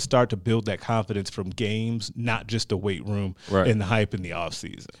 You want to start to build that confidence from games, not just the weight room and the hype in the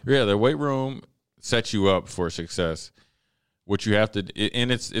offseason. Yeah, the weight room sets you up for success. What you have to,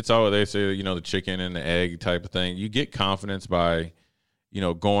 and it's all they say, the chicken and the egg type of thing. You get confidence by,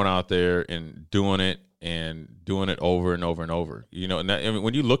 going out there and doing it over and over and over. And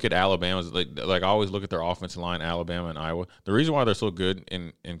when you look at Alabama, like I always look at their offensive line, Alabama and Iowa. The reason why they're so good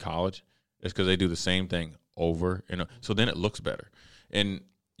in college is because they do the same thing over and over. So then it looks better. And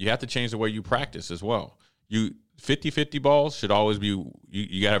you have to change the way you practice as well. 50-50 balls should always be,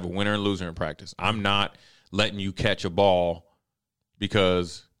 you got to have a winner and loser in practice. I'm not letting you catch a ball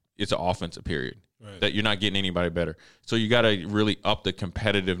because it's an offensive period, that you're not getting anybody better. So you got to really up the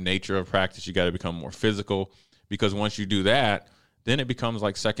competitive nature of practice. You got to become more physical, because once you do that, then it becomes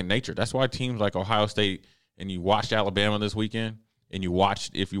like second nature. That's why teams like Ohio State, and you watched Alabama this weekend, and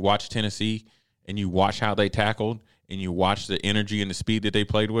if you watch Tennessee, and you watch how they tackled, and you watch the energy and the speed that they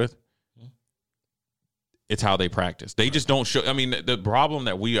played with, it's how they practice. They just don't show. I mean, the problem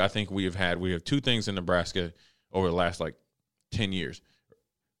that I think we have two things in Nebraska over the last 10 years.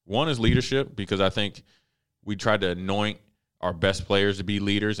 One is leadership, because I think we tried to anoint our best players to be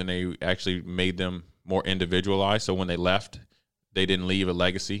leaders, and they actually made them more individualized. So when they left, they didn't leave a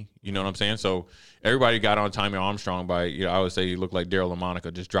legacy. You know what I'm saying? So everybody got on Tommy Armstrong by, I would say he looked like Daryl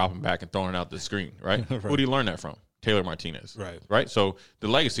LaMonica, just dropping back and throwing it out the screen, right? Right. Who did he learn that from? Taylor Martinez. Right. So the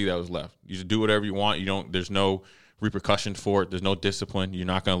legacy that was left, you just do whatever you want. There's no repercussions for it. There's no discipline. You're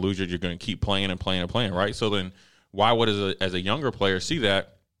not going to lose it. You're going to keep playing and playing and playing, right? So then why would, as a younger player, see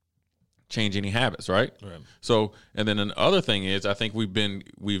that change any habits, right? So, and then the other thing is, I think we've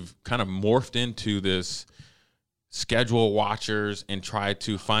kind of morphed into this schedule watchers and try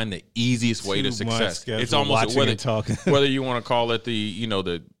to find the easiest way to success. It's almost whether you want to call it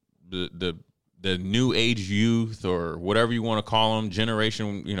the new age youth or whatever you want to call them,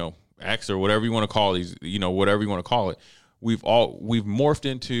 generation, X or whatever you want to call these, whatever you want to call it. We've morphed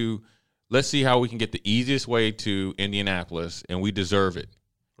into, let's see how we can get the easiest way to Indianapolis, and we deserve it.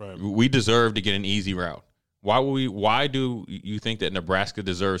 Right. We deserve to get an easy route. Why do you think that Nebraska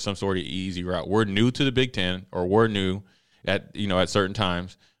deserves some sort of easy route? We're new to the Big Ten, or we're new at certain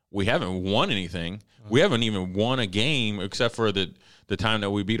times. We haven't won anything. We haven't even won a game except for the time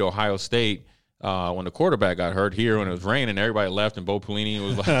that we beat Ohio State when the quarterback got hurt here when it was raining. Everybody left, and Bo Pelini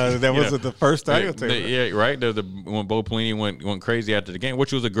was like, that wasn't the first time. Right. When Bo Pelini went crazy after the game,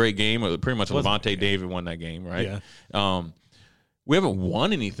 which was a great game. Pretty much Levante David won that game, right? Yeah. We haven't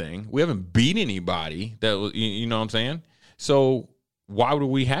won anything. We haven't beat anybody. You know what I'm saying? So why would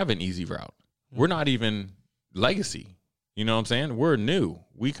we have an easy route? We're not even legacy. You know what I'm saying? We're new.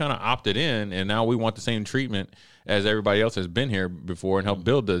 We kind of opted in, and now we want the same treatment as everybody else has been here before and help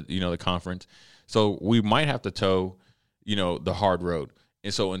build the conference. So we might have to toe, the hard road.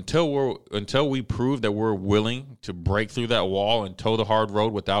 And so until we prove that we're willing to break through that wall and toe the hard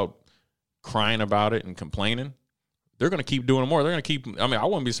road without crying about it and complaining, they're going to keep doing more. They're going to keep. I mean, I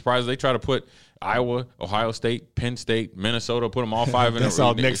wouldn't be surprised if they try to put Iowa, Ohio State, Penn State, Minnesota, put them all five in. That's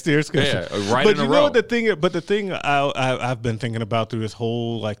all next year's schedule. Yeah, right in a row. But the thing I've been thinking about through this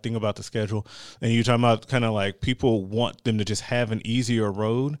whole thing about the schedule, and you're talking about kind of people want them to just have an easier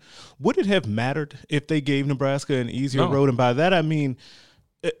road. Would it have mattered if they gave Nebraska an easier road? And by that I mean,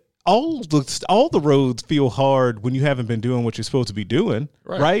 all the roads feel hard when you haven't been doing what you're supposed to be doing,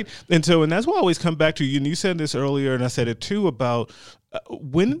 right? And that's why I always come back to you. And you said this earlier, and I said it too, about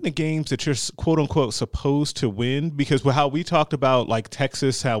winning the games that you're quote unquote supposed to win, because how we talked about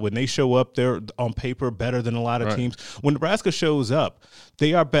Texas, how when they show up, they're on paper better than a lot of teams. When Nebraska shows up,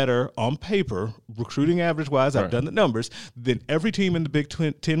 they are better on paper, recruiting average wise. I've done the numbers, than every team in the Big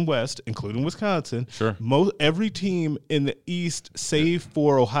Ten West, including Wisconsin. Sure. Every team in the East, save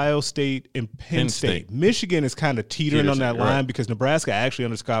for Ohio State and Penn State. Michigan is kind of teetering on that line because Nebraska actually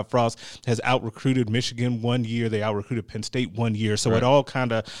under Scott Frost has out-recruited Michigan one year. They out-recruited Penn State one year. So it all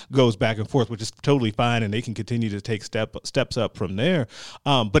kind of goes back and forth, which is totally fine, and they can continue to take steps up from there.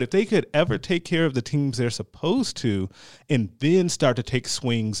 But if they could ever take care of the teams they're supposed to and then start to take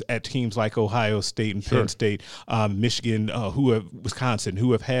swings at teams like Ohio State and Penn State, Michigan, Wisconsin,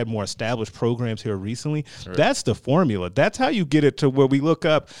 who have had more established programs here recently, that's the formula. That's how you get it to where we look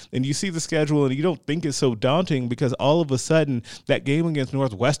up and you see the schedule and you don't think it's so daunting, because all of a sudden that game against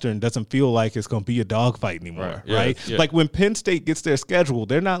Northwestern doesn't feel like it's going to be a dogfight anymore, right? Yeah. Like when Penn State gets their schedule,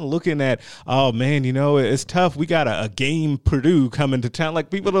 they're not looking at, oh man, it's tough. We got a game Purdue coming to town.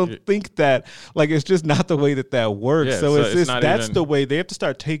 People don't think that. It's just not the way that works. Yeah, so that's the way they have to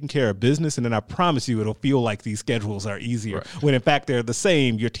start taking care of business, and then I promise you it'll feel like these schedules are easier when in fact they're the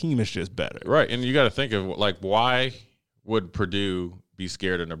same. Your team is just better. Right. And you got to think of why would Purdue be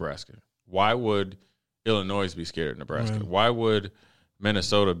scared of Nebraska? Why would Illinois be scared of Nebraska? Right. Why would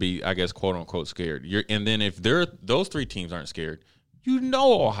Minnesota be, I guess, quote unquote scared? And then if those three teams aren't scared,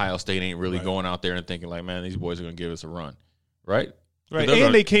 Ohio State ain't really going out there and thinking man, these boys are going to give us a run. Right. Right.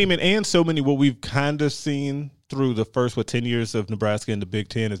 And they came in, and so many, what we've kind of seen through the first 10 years of Nebraska in the Big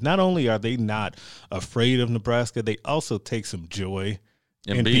Ten is not only are they not afraid of Nebraska, they also take some joy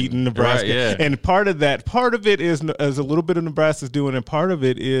in beating Nebraska. Right, yeah. And part of it is a little bit of Nebraska's doing, and part of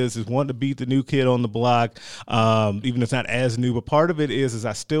it is wanting to beat the new kid on the block, even if it's not as new. But part of it is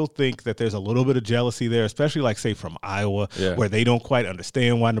I still think that there's a little bit of jealousy there, especially say from Iowa, where they don't quite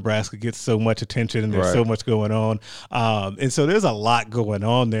understand why Nebraska gets so much attention and there's so much going on. And so there's a lot going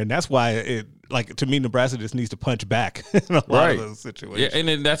on there, and that's why to me, Nebraska just needs to punch back in a lot of those situations. Yeah, and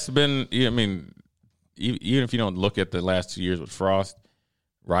then that's been, even if you don't look at the last 2 years with Frost,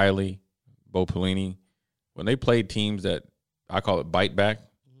 Riley, Bo Pelini, when they played teams that I call it bite back,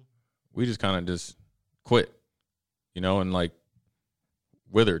 we just kind of just quit, and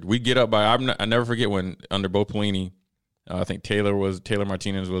withered. We get up by, I never forget when under Bo Pelini, I think Taylor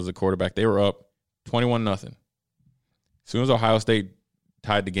Martinez was the quarterback. They were up 21-0. As soon as Ohio State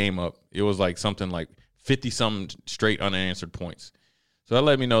tied the game up, it was something like 50-something straight unanswered points. So that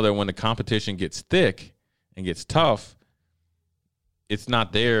let me know that when the competition gets thick and gets tough, it's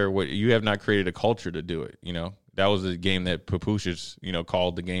not there. You have not created a culture to do it. That was the game that Papuchis,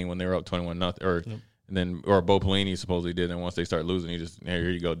 called the game when they were up 21-0, or Bo Pelini supposedly did. And once they start losing, he just, here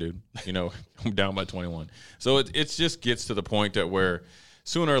you go, dude. I'm down by 21. So it just gets to the point that where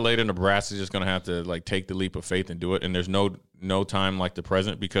sooner or later Nebraska's just going to have to take the leap of faith and do it. And there's no time like the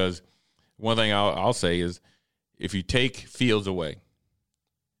present, because one thing I'll say is if you take Fields away,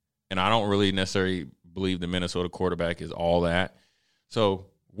 and I don't really necessarily believe the Minnesota quarterback is all that. So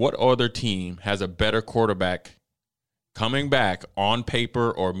what other team has a better quarterback coming back on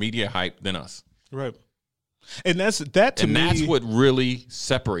paper or media hype than us? Right. And that's what really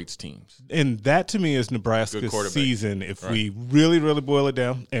separates teams. And that to me is Nebraska's season. If we really, really boil it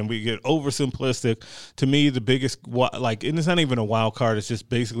down and we get oversimplistic, to me the biggest and it's not even a wild card. It's just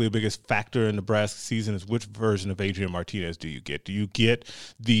basically the biggest factor in Nebraska's season is which version of Adrian Martinez do you get? Do you get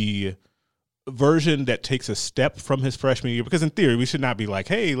the version that takes a step from his freshman year? Because in theory, we should not be like,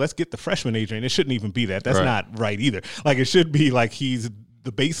 hey, let's get the freshman Adrian. It shouldn't even be that. That's not right either. It should be like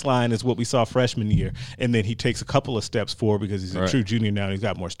the baseline is what we saw freshman year, and then he takes a couple of steps forward because he's a true junior now and he's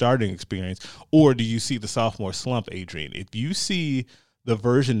got more starting experience. Or do you see the sophomore slump Adrian? If you see the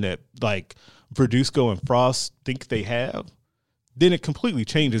version that Verduzco and Frost think they have, then it completely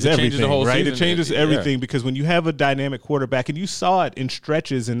changes everything, right? It changes everything because when you have a dynamic quarterback, and you saw it in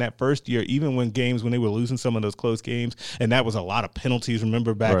stretches in that first year, even when they were losing some of those close games, and that was a lot of penalties.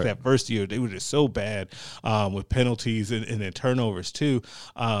 Remember back that first year, they were just so bad with penalties and then turnovers too.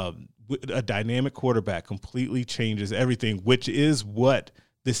 A dynamic quarterback completely changes everything, which is what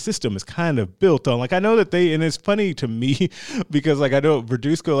this system is kind of built on. I know that and it's funny to me because I know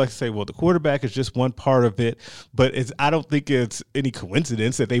Verduzco likes to say, well, the quarterback is just one part of it, but I don't think it's any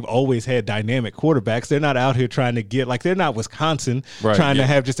coincidence that they've always had dynamic quarterbacks. They're not out here trying to get, they're not Wisconsin trying to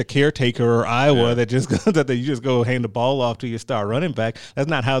have just a caretaker or Iowa that you just go hand the ball off to your star running back. That's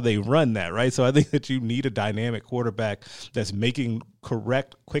not how they run that, right? So I think that you need a dynamic quarterback that's making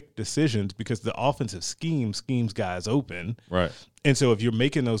correct, quick decisions because the offensive schemes guys open. Right. And so if you're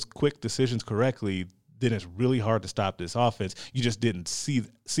making those quick decisions correctly, then it's really hard to stop this offense. You just didn't see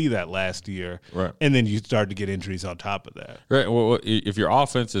that last year. Right. And then you start to get injuries on top of that. Right. Well, if your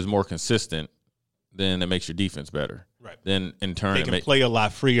offense is more consistent, then it makes your defense better. Right. Then in turn, they can play a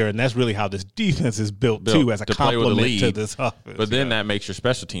lot freer, and that's really how this defense is built too, as a complement to this offense. But then that makes your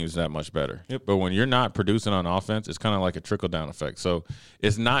special teams that much better. Yep. But when you're not producing on offense, it's kind of like a trickle-down effect. So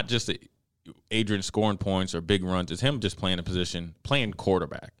it's not just Adrian scoring points or big runs. It's him just playing a position, playing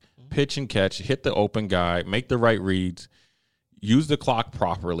quarterback. Pitch and catch, hit the open guy, make the right reads, use the clock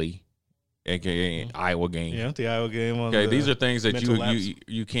properly, a.k.a. Iowa game. Yeah, the Iowa game. Okay, these are things that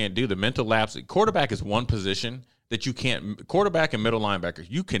you can't do. The mental lapse. Quarterback is one position that you can't. Quarterback and middle linebacker,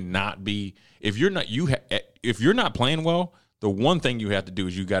 you cannot be. If you're not playing well, the one thing you have to do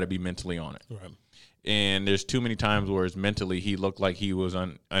is you got to be mentally on it. Right. And there's too many times where it's mentally he looked like he was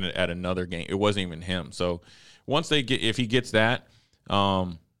at another game. It wasn't even him. So once if he gets that,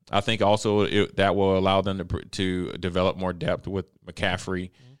 I think also that will allow them to develop more depth with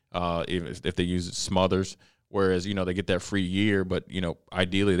McCaffrey. If they use Smothers, whereas they get that free year, but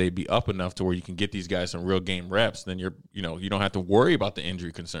ideally they'd be up enough to where you can get these guys some real game reps. Then you don't have to worry about the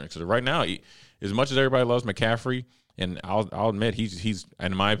injury concerns. Because right now, as much as everybody loves McCaffrey, and I'll admit he's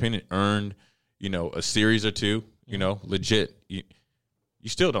in my opinion earned a series or two, legit. You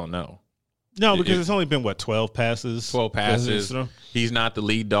still don't know. No, because it's only been 12 passes. 12 passes. He's not the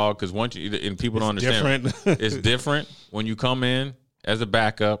lead dog because people don't understand. Different. It's different when you come in as a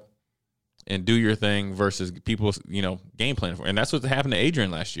backup and do your thing versus people, game plan for. And that's what happened to Adrian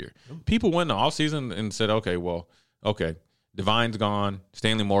last year. People went in the offseason and said, okay, Divine's gone,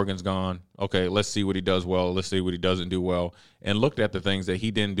 Stanley Morgan's gone. Okay, let's see what he does well. Let's see what he doesn't do well. And looked at the things that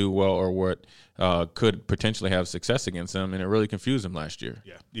he didn't do well or what could potentially have success against him, and it really confused him last year.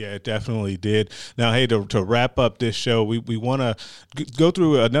 Yeah, it definitely did. Now, hey, to wrap up this show, we want to go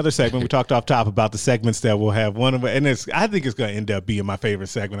through another segment. We talked off top about the segments that we'll have. One of them, and I think it's going to end up being my favorite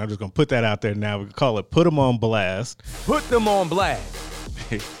segment. I'm just going to put that out there now. We call it Put 'Em on Blast. Put them on blast.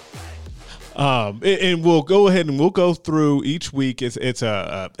 And we'll go ahead and we'll go through each week. It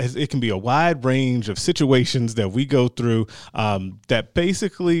can be a wide range of situations that we go through that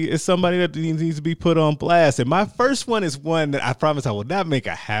basically is somebody that needs to be put on blast. And my first one is one that I promise I will not make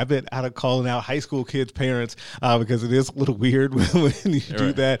a habit out of calling out high school kids' parents because it is a little weird when you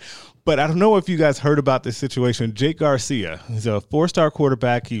do that. But I don't know if you guys heard about this situation. Jake Garcia, he's a 4-star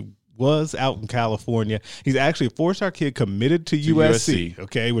quarterback. He was out in California. He's actually a 4-star kid committed to USC,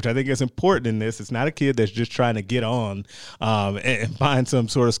 okay, which I think is important in this. It's not a kid that's just trying to get on and find some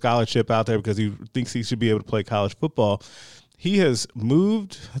sort of scholarship out there because he thinks he should be able to play college football. He has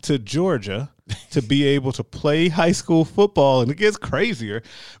moved to Georgia to be able to play high school football, and it gets crazier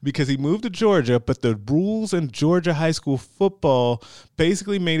because he moved to Georgia, but the rules in Georgia high school football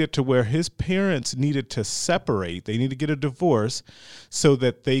basically made it to where his parents needed to separate. They need to get a divorce so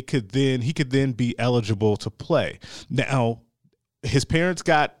that he could then be eligible to play. Now, his parents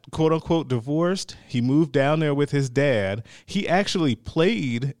got quote unquote divorced. He moved down there with his dad. He actually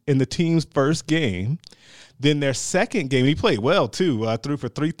played in the team's first game. Then their second game, he played well too. Threw for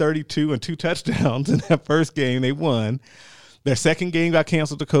 332 and 2 touchdowns in that first game. They won. Their second game got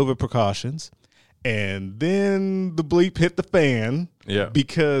canceled to COVID precautions. And then the bleep hit the fan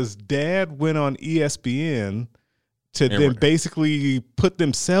because dad went on ESPN to then basically put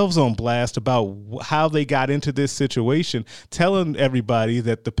themselves on blast about how they got into this situation, telling everybody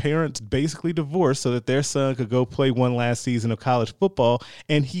that the parents basically divorced so that their son could go play one last season of college football.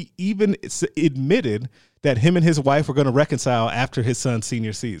 And he even admitted that him and his wife were going to reconcile after his son's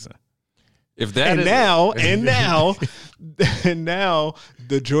senior season. Now the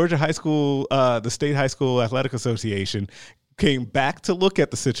Georgia High School, the State High School Athletic Association came back to look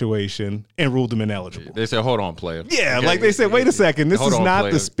at the situation and ruled him ineligible. They said, hold on, player. Yeah, okay. Like they said, wait a second. This is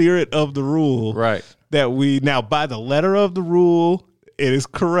not the spirit of the rule. Right. That we now, by the letter of the rule, it is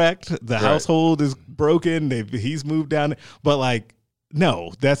correct. The household is broken. He's moved down. But like,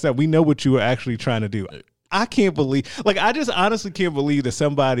 no, that's not. We know what you were actually trying to do. I can't believe, I just honestly can't believe that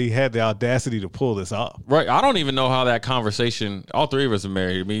somebody had the audacity to pull this off. Right. I don't even know how that conversation, all three of us are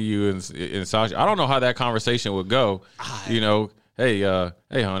married, me, you, and Sasha. I don't know how that conversation would go. Hey,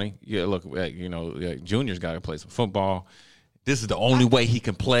 honey, look, Junior's got to play some football. This is the only way he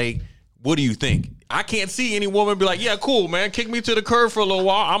can play. What do you think? I can't see any woman be like, yeah, cool, man. Kick me to the curb for a little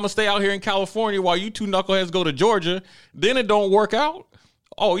while. I'm going to stay out here in California while you two knuckleheads go to Georgia. Then it don't work out.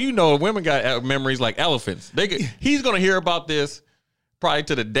 Oh, women got memories like elephants. He's going to hear about this probably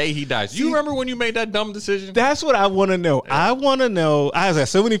to the day he dies. You remember when you made that dumb decision? That's what I want to know. Yeah. I want to know. I have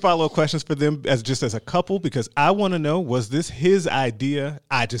so many follow-up questions for them as a couple because I want to know, was this his idea?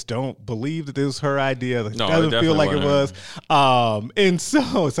 I just don't believe that this was her idea. It doesn't feel like it was. And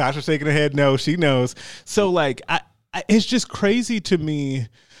so Sasha's shaking her head. No, she knows. So it's just crazy to me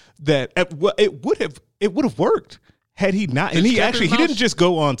that it would have worked. Had he not, and he didn't just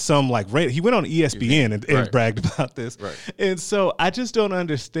go on some he went on ESPN and bragged about this. Right. And so I just don't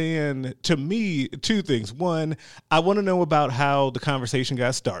understand, to me, two things. One, I want to know about how the conversation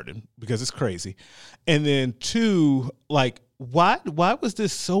got started because it's crazy. And then two, why was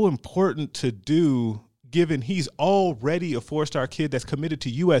this so important to do given he's already a 4-star kid that's committed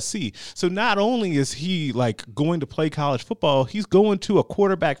to USC? So not only is he going to play college football, he's going to a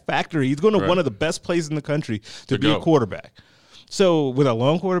quarterback factory. He's going to one of the best places in the country to be a quarterback. So with a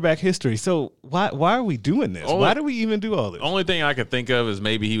long quarterback history. So why are we doing this? Why do we even do all this? Only thing I could think of is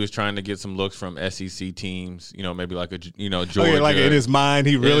maybe he was trying to get some looks from SEC teams, maybe Georgia. In his mind,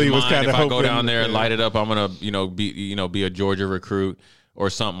 he really was kind of hoping. If I go down there and light it up, I'm going to, be a Georgia recruit or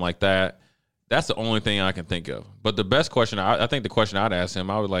something like that. That's the only thing I can think of. But the best question, I think the question I'd ask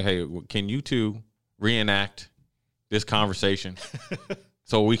him, I was like, hey, can you two reenact this conversation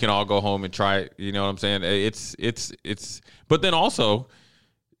so we can all go home and try it? You know what I'm saying? It's but then also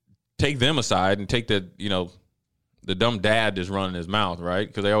take them aside and take the dumb dad that's running his mouth, right?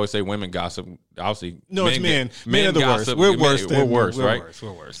 Because they always say women gossip. Obviously, no, it's men. Men are the gossip. Worst. We're worse, right?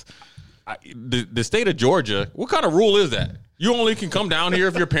 We're worse. The state of Georgia, what kind of rule is that? You only can come down here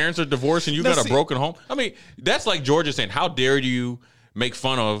if your parents are divorced and you got a broken home. I mean, that's like Georgia saying, how dare you make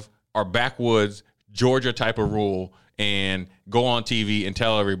fun of our backwoods Georgia type of rule and go on TV and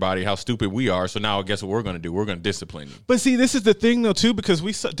tell everybody how stupid we are. So now guess what we're going to do? We're going to discipline you. But see, this is the thing though too, because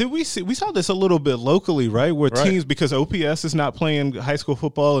we saw this a little bit locally, right? Where teams, because OPS is not playing high school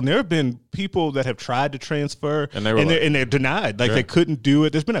football, and there have been people that have tried to transfer and they're denied. They couldn't do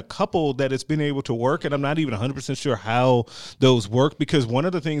it. There's been a couple that it's been able to work, and I'm not even 100% sure how those work, because one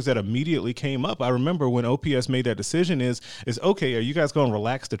of the things that immediately came up, I remember when OPS made that decision is okay, are you guys going to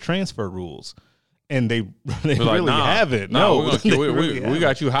relax the transfer rules? And they really haven't. No, we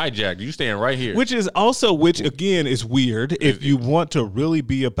got you hijacked. You staying right here. Which again is weird. If you want to really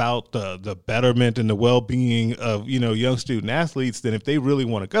be about the betterment and the well-being of young student athletes, then if they really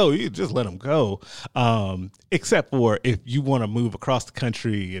want to go, you just let them go. Except for if you want to move across the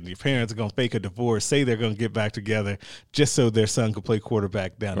country and your parents are going to fake a divorce, say they're going to get back together just so their son could play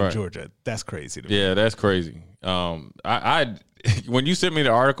quarterback down in Georgia. That's crazy to me. Yeah, that's crazy. when you sent me the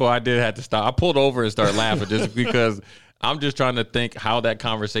article, I did have to stop. I pulled over and started laughing just because I'm just trying to think how that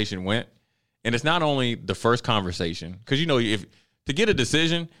conversation went. And it's not only the first conversation, because, if to get a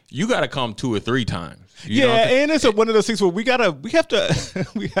decision, you got to come 2 or 3 times. And it's one of those things where we have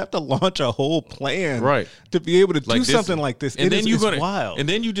to launch a whole plan, right, to be able to do something like this. And then it's wild. And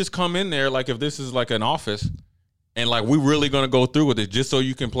then you just come in there like if this is like an office, and like we're really going to go through with it just so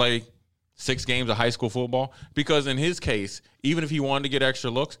you can play 6 games of high school football. Because in his case, even if he wanted to get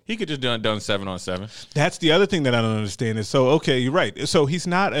extra looks, he could just done 7-on-7. That's the other thing that I don't understand is, so, okay, you're right. So he's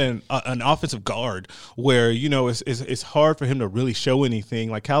not an offensive guard where, it's hard for him to really show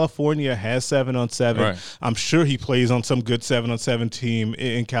anything. Like California has 7-on-7. Right. I'm sure he plays on some good 7-on-7 team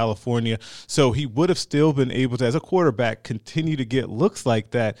in California. So he would have still been able to, as a quarterback, continue to get looks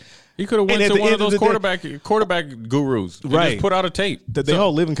like that. He could have went to one of those quarterback gurus. Right. Just put out a tape. They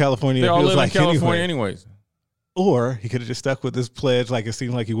all live in California. They all live in California anyways. Or he could have just stuck with this pledge like it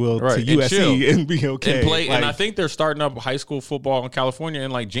seemed like he will to USC and be okay. And play. And I think they're starting up high school football in California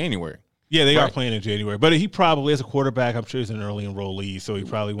in like January. Yeah, they are playing in January. But he probably, as a quarterback, I'm sure he's an early enrollee, so he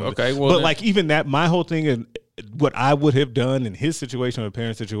probably won't. Okay, well, but like even that, my whole thing is what I would have done in his situation or a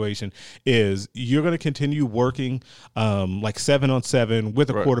parent situation is you're going to continue working like 7-on-7 with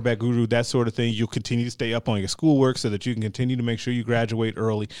a quarterback guru, that sort of thing. You'll continue to stay up on your schoolwork so that you can continue to make sure you graduate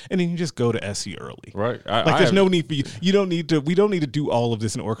early, and then you just go to SC early. Right. There's no need for you. We don't need to do all of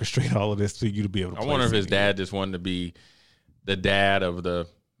this and orchestrate all of this for you to be able to play. I wonder if his dad just wanted to be the dad of the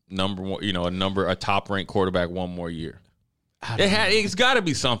number one, a top ranked quarterback one more year. It's got to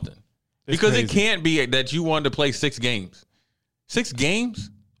be something. Because it can't be that you wanted to play 6 games. 6 games?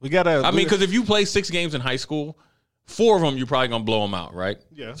 Because if you play 6 games in high school, 4 of them you're probably gonna blow them out, right?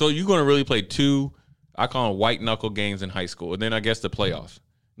 Yeah. So you're gonna really play 2, I call them white knuckle games in high school, and then I guess the playoffs.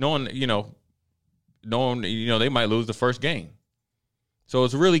 Knowing they might lose the first game. So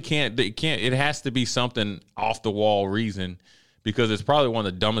it's really it has to be something off the wall reason, because it's probably one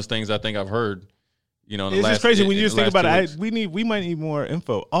of the dumbest things I think I've heard. It's just crazy when you just think about it. We might need more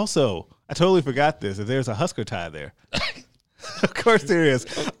info. Also, I totally forgot this. If there's a Husker tie there, of course there is.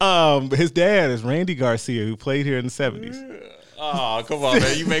 His dad is Randy Garcia, who played here in the 70s. Oh, come on,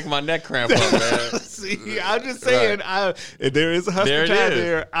 man! You make my neck cramp up, man. See, I'm just saying, if there is a Husker tie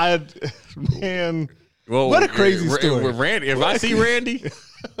there, well, what a crazy story. With Randy, if I see Randy.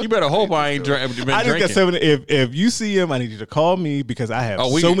 You better hope I ain't been drinking. I just got if you see him, I need you to call me because I have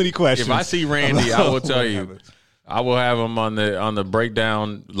so many questions. If I see Randy, I will tell you. I will have him on the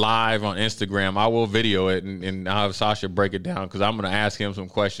breakdown live on Instagram. I will video it and I'll have Sasha break it down because I'm going to ask him some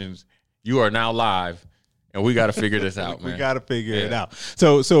questions. You are now live, and we got to figure this out, man. We got to figure it out.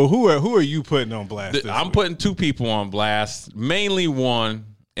 So who are you putting on blast? I'm putting 2 people on blast. Mainly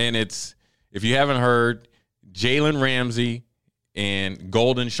one, and it's, if you haven't heard, Jalen Ramsey and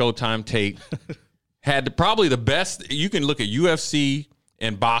Golden Showtime Tate had probably the best. You can look at UFC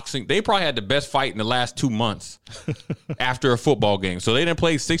and boxing. They probably had the best fight in the last 2 months after a football game. So they didn't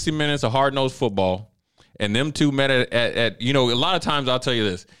play 60 minutes of hard-nosed football, and them 2 met at a lot of times I'll tell you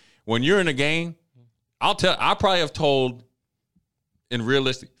this. When you're in a game, I probably have told, in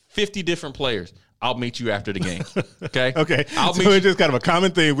realistic, 50 different players, I'll meet you after the game. Okay. Okay. It's just kind of a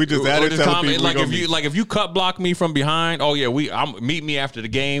common thing. We just added if you cut block me from behind, meet me after the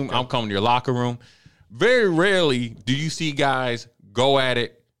game. Okay. I'm coming to your locker room. Very rarely do you see guys go at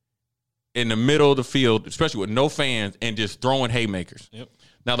it in the middle of the field, especially with no fans, and just throwing haymakers. Yep.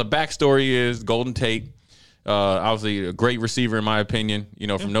 Now the backstory is Golden Tate, obviously a great receiver in my opinion.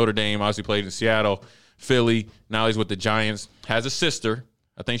 From Notre Dame, obviously played in Seattle, Philly. Now he's with the Giants. Has a sister.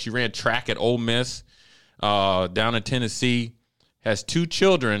 I think she ran track at Ole Miss, down in Tennessee. Has 2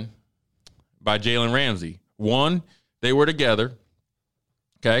 children by Jalen Ramsey. One, they were together.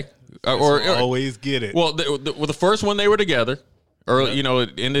 Okay, always get it. Well, the first one they were together. Early,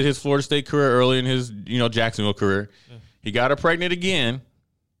 it ended his Florida State career early in his Jacksonville career. Yeah. He got her pregnant again,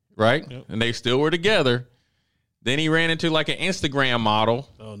 right? Yep. And they still were together. Then he ran into like an Instagram model,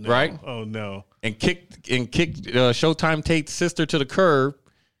 right? Oh no! And kicked Showtime Tate's sister to the curb.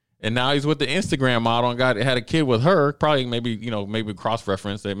 And now he's with the Instagram model and had a kid with her. Probably maybe cross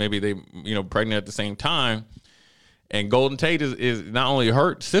reference that maybe they pregnant at the same time. And Golden Tate is not only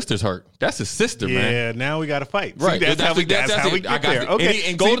hurt, sister's hurt. That's his sister, man. Yeah, now we got to fight. Right. See, that's how we get there. Okay.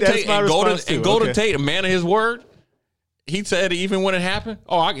 And Golden Tate, a man of his word, he said even when it happened,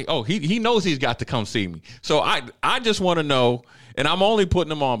 he knows he's got to come see me. So I just want to know, and I'm only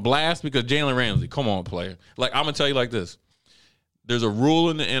putting him on blast because Jalen Ramsey, come on, player. Like, I'm going to tell you like this. There's a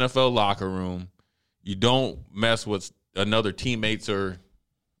rule in the NFL locker room. You don't mess with another teammate's or,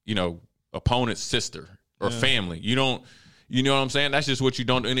 opponent's sister or family. You don't, You know what I'm saying? That's just what you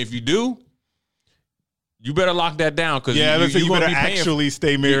don't. And if you do, you better lock that down because you better actually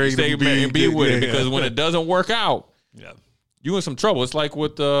stay married and be with it. Because when it doesn't work out, you in some trouble. It's like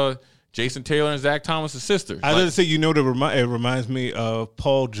with Jason Taylor and Zach Thomas' sister. I was going to say, it reminds me of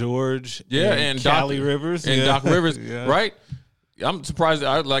Paul George and Callie Rivers. And Doc Rivers, right? I'm surprised.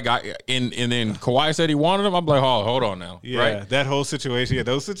 And then Kawhi said he wanted him. I'm like, oh, hold on now. Yeah, right? That whole situation. Yeah,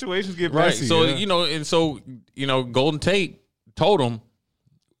 those situations get messy. Right. So, Golden Tate told him,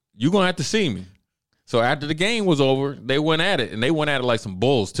 you're going to have to see me. So after the game was over, they went at it. And they went at it like some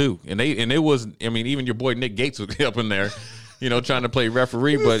bulls, too. And it was, even your boy Nick Gates was up in there. Trying to play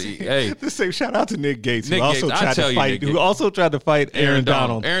referee, but hey, the same shout out to Nick Gates, who also tried to fight Aaron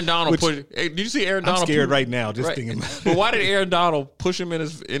Donald. Aaron Donald did you see Aaron Donald? I'm scared right now just thinking about it. But why did Aaron Donald push him in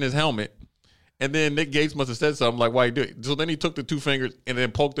his helmet? And then Nick Gates must have said something like, "Why you do it?" So then he took the two fingers and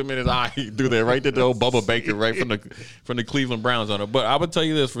then poked him in his eye through there, right? Did the old Bubba Baker right from the Cleveland Browns on it. But I would tell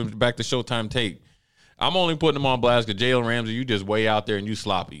you this from back to Showtime Tate. I'm only putting him on blast because Jalen Ramsey, you just way out there and you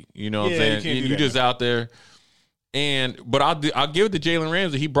sloppy. You know what I'm saying? You just out there. But I'll give it to Jalen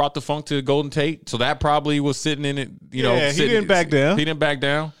Ramsey. He brought the funk to Golden Tate, so that probably was sitting in it. He didn't back down. He didn't back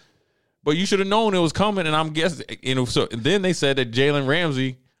down. But you should have known it was coming, and I'm guessing. So and then they said that Jalen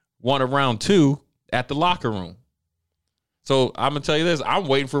Ramsey won a round 2 at the locker room. So I'm gonna tell you this: I'm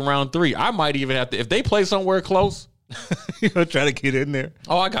waiting for round 3. I might even have to, if they play somewhere close. Try to get in there.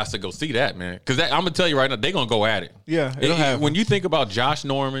 Oh, I got to go see that, man. Because I'm gonna tell you right now, they're gonna go at it. Yeah, when you think about Josh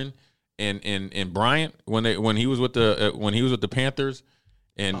Norman. And Bryant when he was with the Panthers,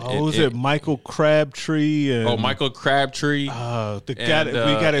 was it Michael Crabtree? Michael Crabtree. When he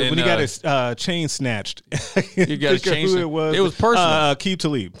got his chain snatched. He got his chain. It was personal. Aqib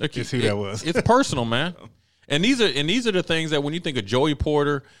Talib. That's who that was. It's personal, man. And these are the things that when you think of Joey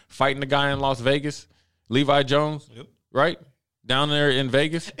Porter fighting the guy in Las Vegas, Levi Jones, right? Down there in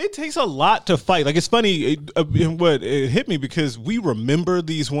Vegas, it takes a lot to fight. Like, it's funny, it hit me because we remember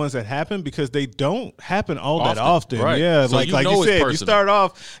these ones that happen because they don't happen that often. Right. Yeah, so like you said, you start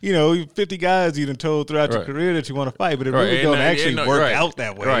off, 50 guys you done told throughout your career that you want to fight, but it really don't actually work out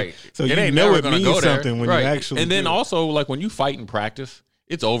that way. Right. So it means something when you actually. And then also, like when you fight in practice,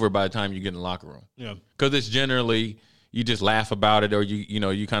 it's over by the time you get in the locker room. Yeah, because it's generally you just laugh about it, or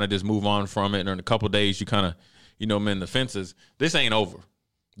you kind of just move on from it, and in a couple of days you kind of. Mend the fences. This ain't over.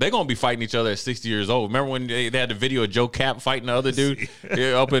 They're going to be fighting each other at 60 years old. Remember when they had the video of Joe Cap fighting the other dude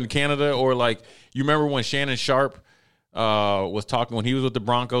up in Canada? Or like, you remember when Shannon Sharp was talking, when he was with the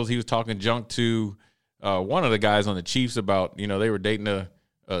Broncos, he was talking junk to one of the guys on the Chiefs about, they were dating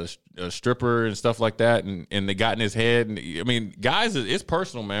a stripper and stuff like that, and they got in his head. And guys, it's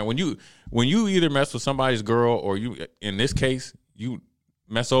personal, man. When you either mess with somebody's girl or you, in this case, you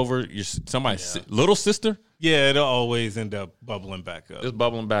mess over somebody's little sister. Yeah, it'll always end up bubbling back up. It's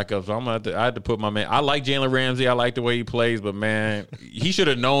bubbling back up. So I had to put my man. I like Jalen Ramsey. I like the way he plays, but man, he should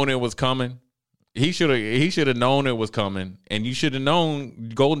have known it was coming. He should have known it was coming, and you should have known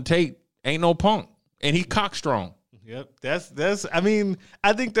Golden Tate ain't no punk, and he cock strong. Yep, that's. I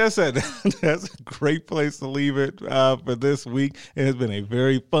think that's a great place to leave it for this week. It has been a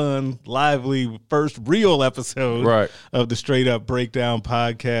very fun, lively first real episode of the Straight Up Breakdown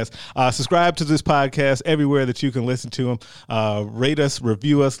podcast. Subscribe to this podcast everywhere that you can listen to them. Rate us,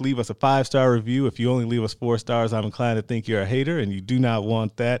 review us, leave us a 5-star review. If you only leave us 4 stars, I'm inclined to think you're a hater, and you do not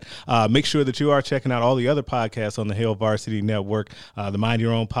want that. Make sure that you are checking out all the other podcasts on the Hail Varsity Network, the Mind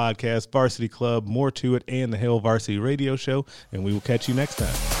Your Own podcast, Varsity Club, More to It, and the Hail Varsity Radio Show, and we will catch you next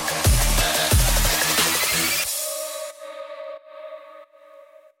time.